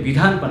मानिसले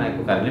विधान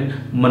बनाएको कारणले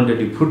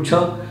मण्डली फुट्छ।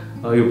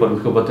 यो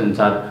परमेश्वरको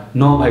वचनअनुसार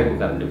नभएको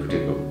कारणले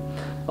फुटेको।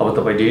 अब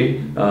तपाईँले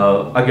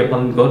आज्ञा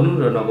पालन गर्नु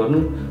र नगर्नु,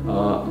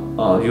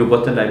 यो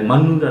वचनलाई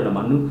मान्नु र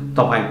नमान्नु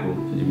तपाईँको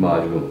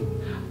जिम्मेवारी हो।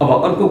 अब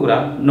अर्को कुरा,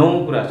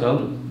 9औं कुरा छ,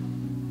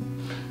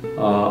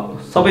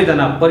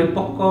 सबैजना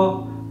परिपक्व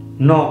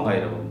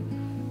नभएर हो।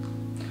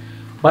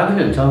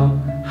 बाइबलले भन्छ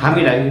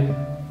हामीलाई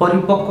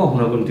परिपक्व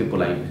हुनको निम्ति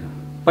बोलाइन्छ।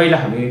 पहिला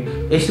हामी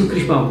येशू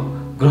ख्रिस्टमा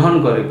ग्रहण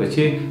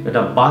गरेपछि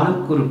एउटा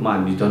बालकको रूपमा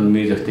हामी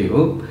जन्मिए जस्तै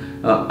हो,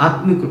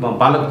 आत्मिक रूपमा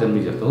बालक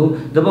जन्मिए जस्तो हो।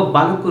 जब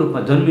बालकको रूपमा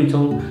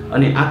जन्मिन्छौँ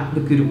अनि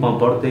आत्मिक रूपमा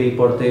बढ्दै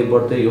बढ्दै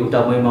बढ्दै एउटा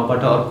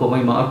महिमाबाट अर्को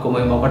महिमा, अर्को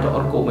महिमाबाट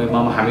अर्को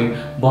महिमामा हामी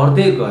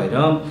बढ्दै गएर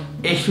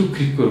येशू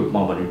ख्रिस्टको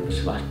रूपमा बनिन्छ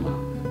वास्तवमा।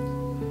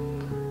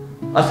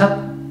 अर्थात्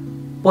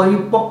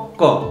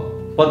परिपक्व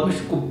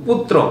परमेश्वरको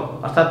पुत्र,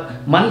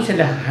 अर्थात्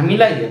मानिसहरूले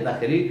हामीलाई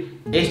हेर्दाखेरि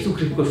येशू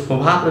ख्रिस्टको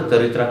स्वभाव र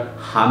चरित्र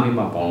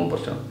हामीमा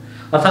पाउनुपर्छ।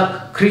 अर्थात्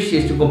ख्रिस्ट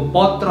येशूको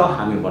पत्र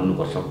हामी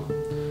बन्नुपर्छ।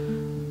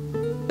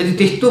 यदि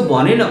त्यस्तो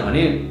बनेन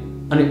भने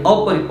अनि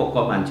अपरिपक्व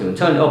मान्छे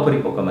हुन्छ। अनि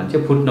अपरिपक्व मान्छे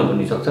फुट्न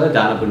पनि सक्छ,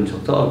 जान पनि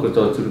सक्छ, अर्को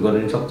चर्च सुरु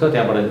गर्न सक्छ,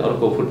 त्यहाँबाट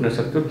अर्को फुट्न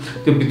सक्छ।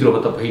 त्यो विद्रोह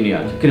त भइ नै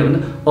हाल्छ, किनभने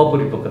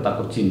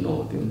अपरिपक्वताको चिन्ह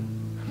हो त्यो।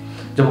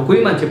 जब कोही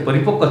मान्छे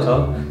परिपक्व छ,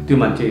 त्यो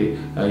मान्छे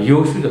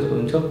योशु जस्तो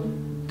हुन्छ,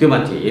 त्यो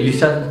मान्छे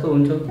एलिसा जस्तो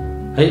हुन्छ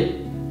है,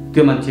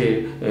 त्यो मान्छे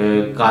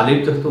कालेब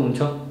जस्तो हुन्छ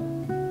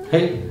है,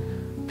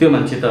 त्यो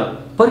मान्छे त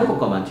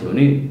परिपक्व मान्छे हो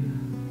नि।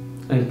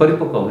 अनि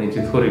परिपक्व हुने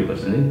चाहिँ थोरै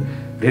पर्छ नि।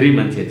 धेरै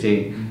मान्छे चाहिँ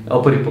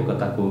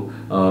अपरिपक्वताको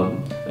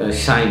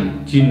साइन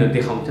चिन्ह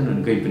देखाउँछन्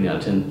अनि केही पनि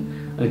हाल्छन्,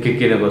 अनि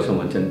के नगर्छौँ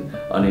भन्छन्,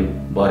 अनि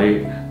भरे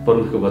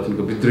परमेश्वरको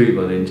वचनको विद्रोही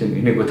भइन्छन्।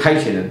 यिनीहरूको थाहै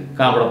छैन,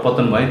 कहाँबाट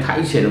पतन भयो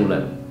थाहै छैन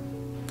उसलाई।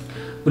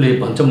 उसले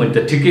भन्छ मैले त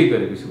ठिकै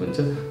गरेको छु भन्छ,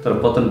 तर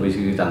पतन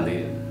भइसकेको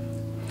जान्दैन।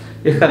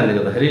 यस कारणले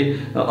गर्दाखेरि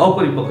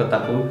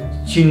अपरिपक्वताको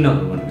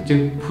चिन्हहरू भनेको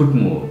चाहिँ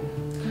फुट्नु हो।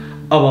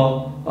 अब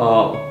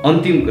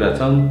अन्तिम कुरा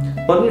छ,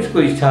 परमेश्वरको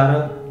इच्छा र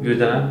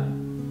योजना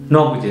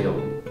नबुझेर हो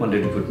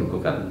मण्डली फुट्नुको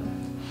कारण।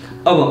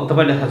 अब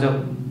तपाईँलाई थाहा छ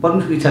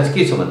परमेश्वरको इच्छा चाहिँ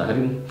के छ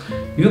भन्दाखेरि,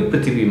 यो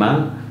पृथ्वीमा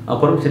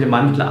परमेश्वरले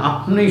मानिसलाई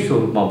आफ्नै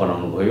स्वरूपमा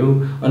बनाउनु भयो।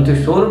 अनि त्यो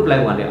स्वरूपलाई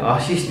उहाँले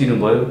आशिष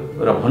दिनुभयो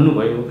र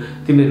भन्नुभयो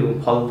तिमीहरू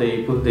फल्दै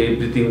फुल्दै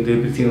वृद्धि हुँदै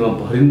पृथ्वीमा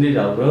भरिँदै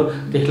जाऊ र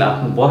त्यसलाई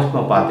आफ्नो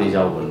वशमा पार्दै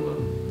जाऊ भन्नुभयो।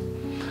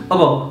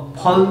 अब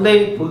फल्दै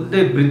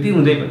फुल्दै वृद्धि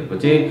हुँदै भनेको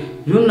चाहिँ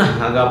जुन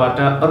हाँगाबाट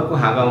अर्को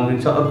हाँगा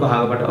उम्रिन्छ, अर्को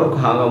हाँगाबाट अर्को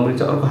हाँगा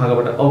उम्रिन्छ, अर्को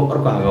हाँगाबाट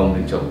अर्को हाँगा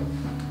उम्रिन्छ,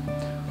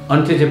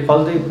 अनि त्यो चाहिँ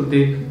फल्दै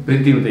फुल्दै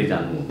वृद्धि हुँदै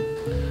जानु हो।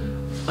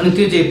 अनि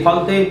त्यो चाहिँ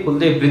फल्दै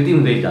फुल्दै वृद्धि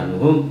हुँदै जानु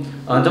हो।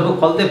 जब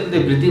फल्दै फुल्दै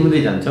वृद्धि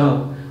हुँदै जान्छ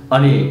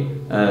अनि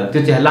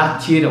त्यो चाहिँ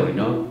लाछिएर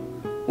होइन,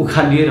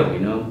 उखालिएर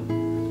होइन,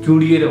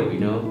 चुडिएर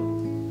होइन,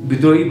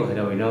 विद्रोही भएर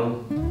होइन,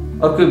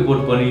 अर्कै बोट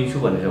बनिन्छु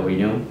भनेर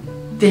होइन,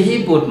 त्यही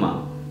बोटमा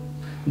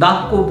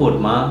दागको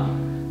बोटमा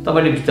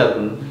तपाईँले विचार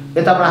गर्नु,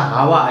 यताबाट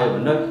हावा आयो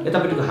भनेर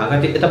यतापट्टिको हाँगा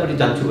चाहिँ यतापट्टि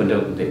जान्छु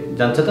भनेर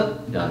जान्छ त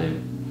जाँदैन।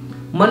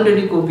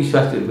 मण्डलीको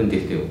विश्वासीहरू पनि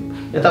त्यस्तै हो।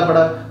 यताबाट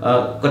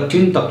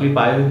कठिन तकलिफ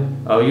आयो,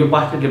 यो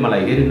पास्टरले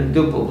मलाई हेरेन,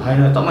 त्यो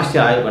भएन,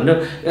 समस्या आयो भनेर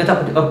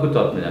यतापट्टि अर्को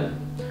चर्चमा जानु,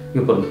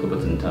 यो परमेश्वरको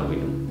वचन छ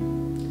होइन।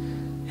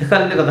 यस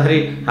कारणले गर्दाखेरि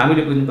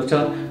हामीले बुझ्नुपर्छ,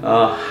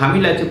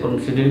 हामीलाई चाहिँ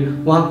परमेश्वरले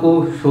उहाँको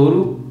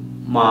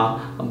स्वरूपमा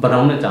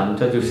बनाउन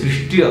चाहनुहुन्छ। जो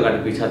सृष्टि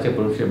अगाडिको इच्छा चाहिँ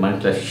परमेश्वरले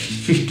मानिसलाई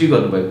सृष्टि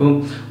गर्नुभएको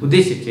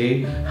उद्देश्य चाहिँ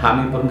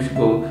हामी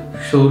परमेश्वरको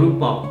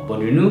स्वरूपमा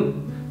बनिनु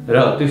र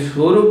त्यो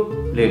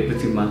स्वरूपले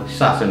पृथ्वीमा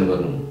शासन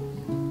गर्नु,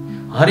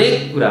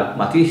 हरेक कुरा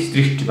माथि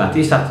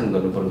सृष्टिमाथि शासन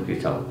गर्नु परमेश्वरको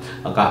इच्छा हो।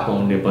 आकाशमा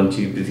हुने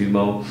पन्छी,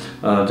 पृथ्वीमा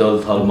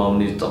जलथलमा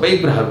हुने सबै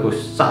कुराहरूको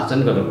शासन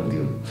गर्नु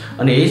पर्थ्यो।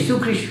 अनि येशू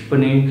ख्रिस्ट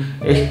पनि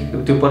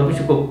त्यो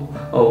परमेश्वरको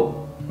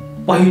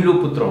पहिलो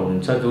पुत्र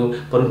हुनुहुन्छ जो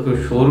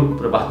परमेश्वरको स्वरूप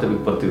र वास्तविक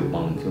प्रतिरूपमा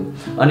हुनुहुन्थ्यो।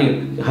 अनि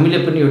हामीले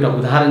पनि एउटा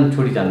उदाहरण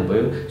छोडी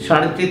जानुभयो।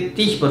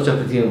 33.5 वर्ष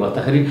पृथ्वीमा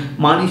बस्दाखेरि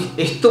मानिस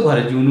यस्तो भएर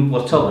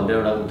जिउनुपर्छ भनेर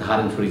एउटा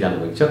उदाहरण छोडी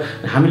जानुभएको छ।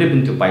 हामीले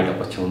पनि त्यो पाइला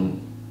पछ्याउनु।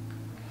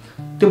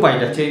 त्यो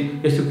पाइला चाहिँ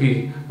यसो कि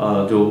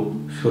जो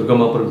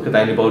स्वर्गमा परमेश्वरको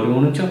दाहिने बाहुलीमा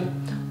हुनुहुन्छ।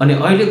 अनि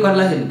अहिले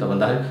कसलाई हेर्नु त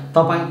भन्दाखेरि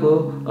तपाईँको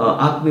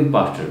आत्मिक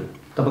पास्टर,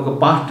 तपाईँको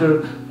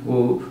पास्टरको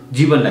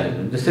जीवनलाई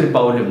हेर्नु। जसरी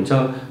पावलले भन्छ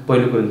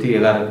पहिलो कोरिन्थी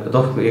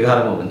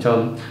 10:11 भन्छ,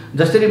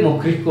 जसरी म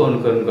ख्रीष्टको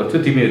अनुकरण गर्छु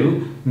तिमीहरू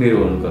मेरो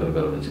अनुकरण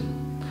गर भन्छ।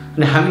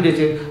 अनि हामीले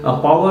चाहिँ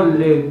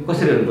पावलले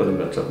कसरी अनुकरण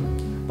गर्छ,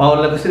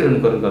 पावललाई कसरी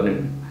अनुकरण गर्ने,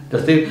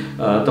 जस्तै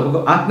तपाईँको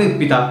आत्मिक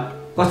पिता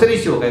कसरी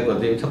सेवाकाई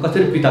गर्दै हुन्छ,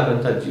 कसरी पिताको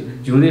अनुसार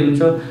जिउँदै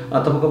हुन्छ,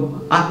 तपाईँको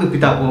आत्मिक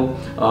पिताको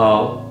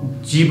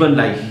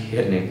जीवनलाई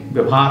हेर्ने,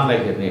 व्यवहारलाई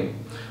हेर्ने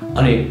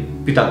अनि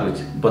पिताको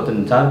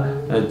वचनअनुसार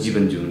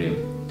जीवन जिउने,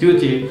 त्यो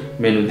चाहिँ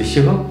मेन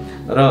उद्देश्य हो।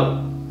 र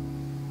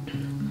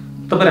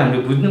तपाईँले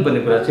हामीले बुझ्नुपर्ने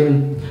कुरा चाहिँ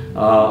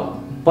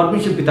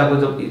परमेश्वर पिताको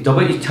जब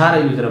इच्छा र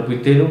योजना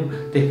बुझ्दैनौँ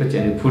त्यसपछि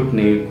अनि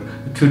फुट्ने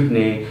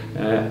छुट्ने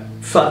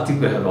स्वार्थी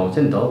कुराहरू आउँछ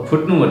नि त।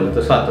 फुट्नु भनेको त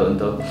स्वार्थ हो नि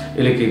त।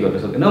 यसले केही गर्न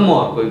सक्दैन, म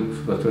अर्को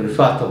गर्छु भने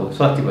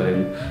स्वार्थी भएर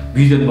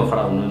भिजनमा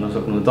खडा हुन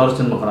नसक्नु,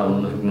 दर्शनमा खडा हुन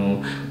नसक्नु,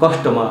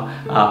 कष्टमा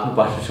आफ्नो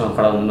पास्टरसँग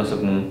खडा हुन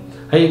नसक्नु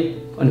है।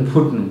 अनि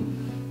फुट्नु,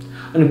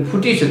 अनि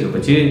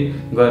फुटिसकेपछि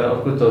गएर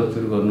अर्को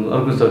चलचित्र गर्नु,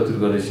 अर्को चलचित्र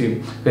गरेपछि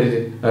फेरि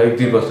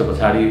 1-2 वर्ष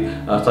पछाडि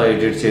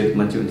 100-150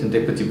 मान्छे हुन्छन्,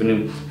 त्यसपछि पनि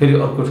फेरि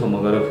अर्को ठाउँमा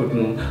गएर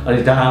फुट्नु,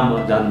 अनि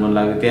जहाँ जानु मन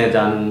लाग्यो त्यहाँ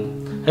जानु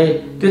है।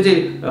 त्यो चाहिँ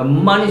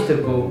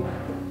मानिसहरूको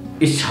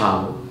इच्छा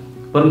हो।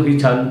 परमेश्वरको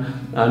इच्छा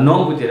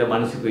नबुझेर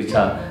मानिसको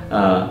इच्छा,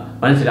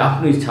 मानिसहरूले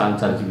आफ्नो इच्छा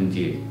अनुसार जीवन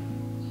दिए।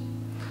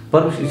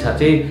 परमेश्वरको इच्छा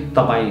चाहिँ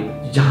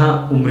तपाईँ जहाँ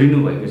उम्रिनु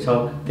भएको छ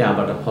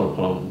त्यहाँबाट फल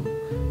फलाउनु।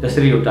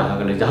 जसरी एउटा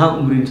हाँगाले जहाँ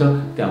उम्रिन्छ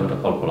त्यहाँबाट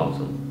फल फलाउँछ।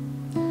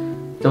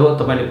 जब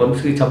तपाईँले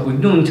परमेश्वरको इच्छा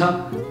बुझ्नुहुन्छ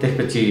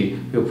त्यसपछि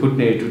यो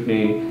फुट्ने टुट्ने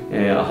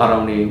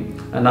हराउने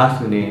नाश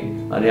हुने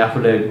अनि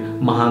आफूलाई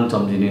महान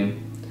सम्झिने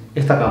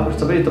यस्ता कामहरू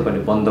सबै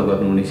तपाईँले बन्द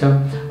गर्नुहुनेछ।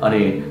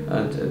 अनि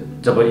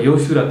जब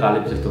यहोशू र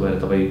कालेब जस्तो भएर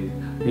तपाईँ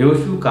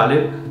यहोशू,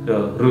 कालेब र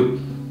रुत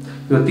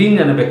यो 3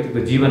 जना व्यक्तिको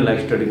जीवनलाई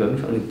स्टडी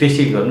गर्नुहोस् अनि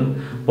त्यसै गर्नु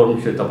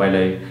परमेश्वर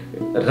तपाईँलाई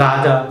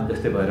राजा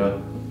जस्तै भएर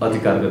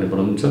अधिकार गर्ने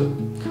बनाउनुहुन्छ।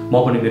 म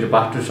पनि मेरो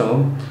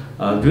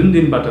पास्टरसँग जुन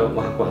दिनबाट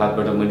उहाँको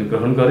हातबाट मैले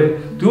ग्रहण गरेँ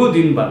त्यो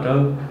दिनबाट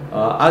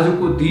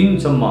आजको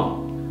दिनसम्म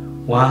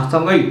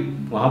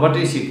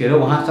उहाँबाटै सिकेर,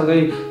 उहाँसँगै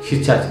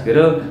शिक्षा सिकेर,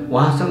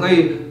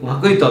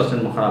 उहाँकै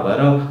दर्शनमा खडा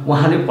भएर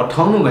उहाँले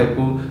पठाउनु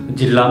भएको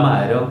जिल्लामा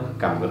आएर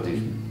काम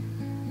गर्दैछु।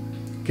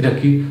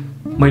 किनकि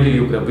मैले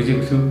यो कुरा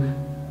बुझेको छु,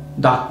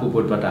 दागको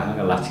बोटबाट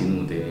हाँगा लाछिनु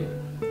हुँदैन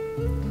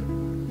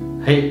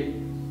है।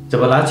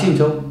 जब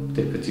लाछिन्छौँ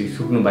त्यसपछि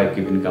सुक्नु बाहेक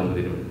केही पनि काम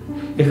हुँदैन।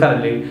 यस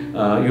कारणले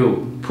यो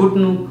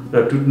फुट्नु र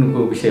टुट्नुको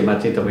विषयमा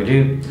चाहिँ तपाईँले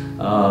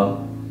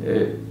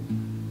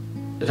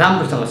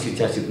राम्रोसँग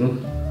शिक्षा सिक्नु।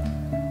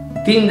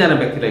 3 जना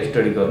व्यक्तिलाई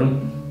स्टडी गर्नु।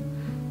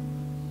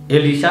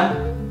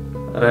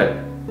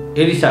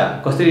 एलिसा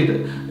कसरी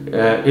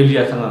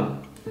एलियासँग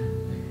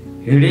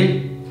हिँडे,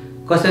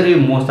 कसरी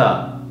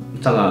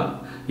मोसासँग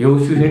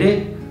यहोशू हिँडे,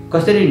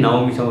 कसरी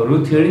नाओमीसँग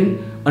रुथ हिँडिन्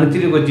अनि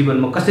तिनीहरूको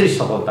जीवनमा कसरी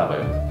सफलता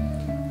भयो।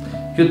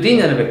 यो 3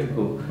 जना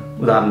व्यक्तिको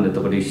उदाहरणले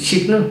तपाईँले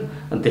सिक्नु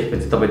अनि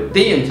त्यसपछि तपाईँ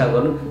त्यही अनुसार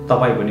गर्नु।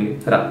 तपाईँ पनि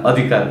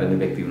अधिकार गर्ने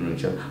व्यक्ति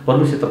हुनुहुन्छ।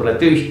 परमेश्वर तपाईँलाई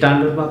त्यो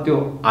स्ट्यान्डर्डमा, त्यो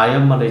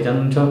आयाममा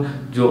लैजानुहुन्छ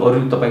जो अरू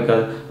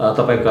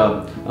तपाईँका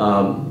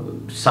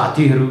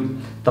साथीहरू,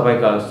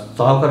 तपाईँका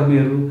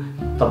सहकर्मीहरू,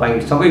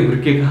 तपाईँसँगै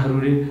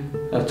हुर्केकाहरूले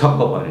छक्क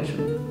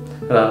पर्नेछन्।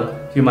 र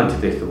यो मान्छे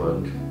त यस्तो भयो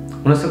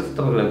हुनसक्छ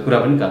तपाईँलाई कुरा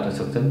पनि काट्न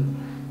सक्छन्,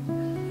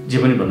 जे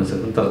पनि भन्न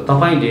सक्छन्, तर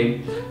तपाईँले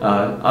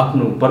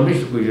आफ्नो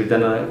परमेश्वरको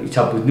योजना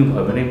इच्छा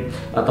बुझ्नुभयो भने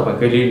तपाईँ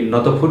कहिले न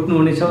त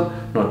फुट्नुहुनेछ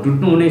न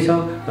टुट्नुहुनेछ।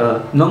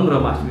 नम्र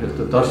मासु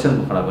जस्तो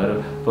दर्शनमा खडा भएर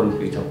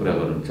परमेश्वरको इच्छा पुरा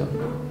गर्नुहुन्छ।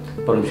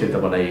 परमेश्वर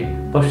तपाईँलाई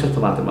प्रशस्त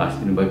मात्रामा आशिष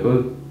दिनुभएको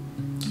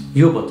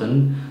यो वचन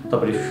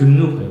तपाईँले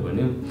सुन्नुभयो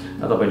भने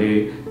तपाईँले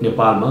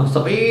नेपालमा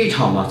सबै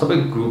ठाउँमा, सबै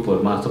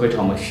ग्रुपहरूमा, सबै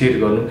ठाउँमा सेयर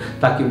गर्नु,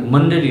 ताकि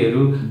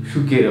मण्डलीहरू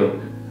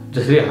सुकेर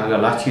जसरी हाँगा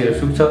लाछिएर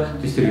सुक्छ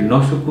त्यसरी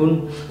नसुकुन्,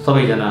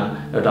 सबैजना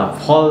एउटा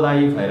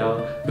फलदायी भएर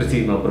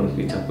पृथ्वीमा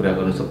परमेश्वरको इच्छा पुरा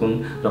गर्न सकुन्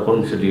र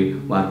परमेश्वरले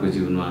उहाँहरूको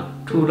जीवनमा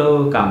ठुलो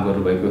काम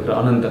गर्नुभएको र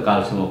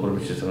अनन्तकालसम्म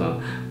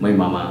परमेश्वरसँग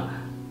महिमामा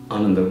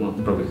आनन्दमा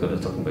प्रवेश गर्न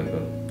सक्नुभएको।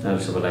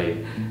 सबैलाई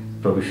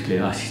परमेश्वरले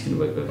आशिष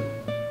दिनुभएको।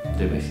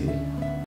 जय मसीह।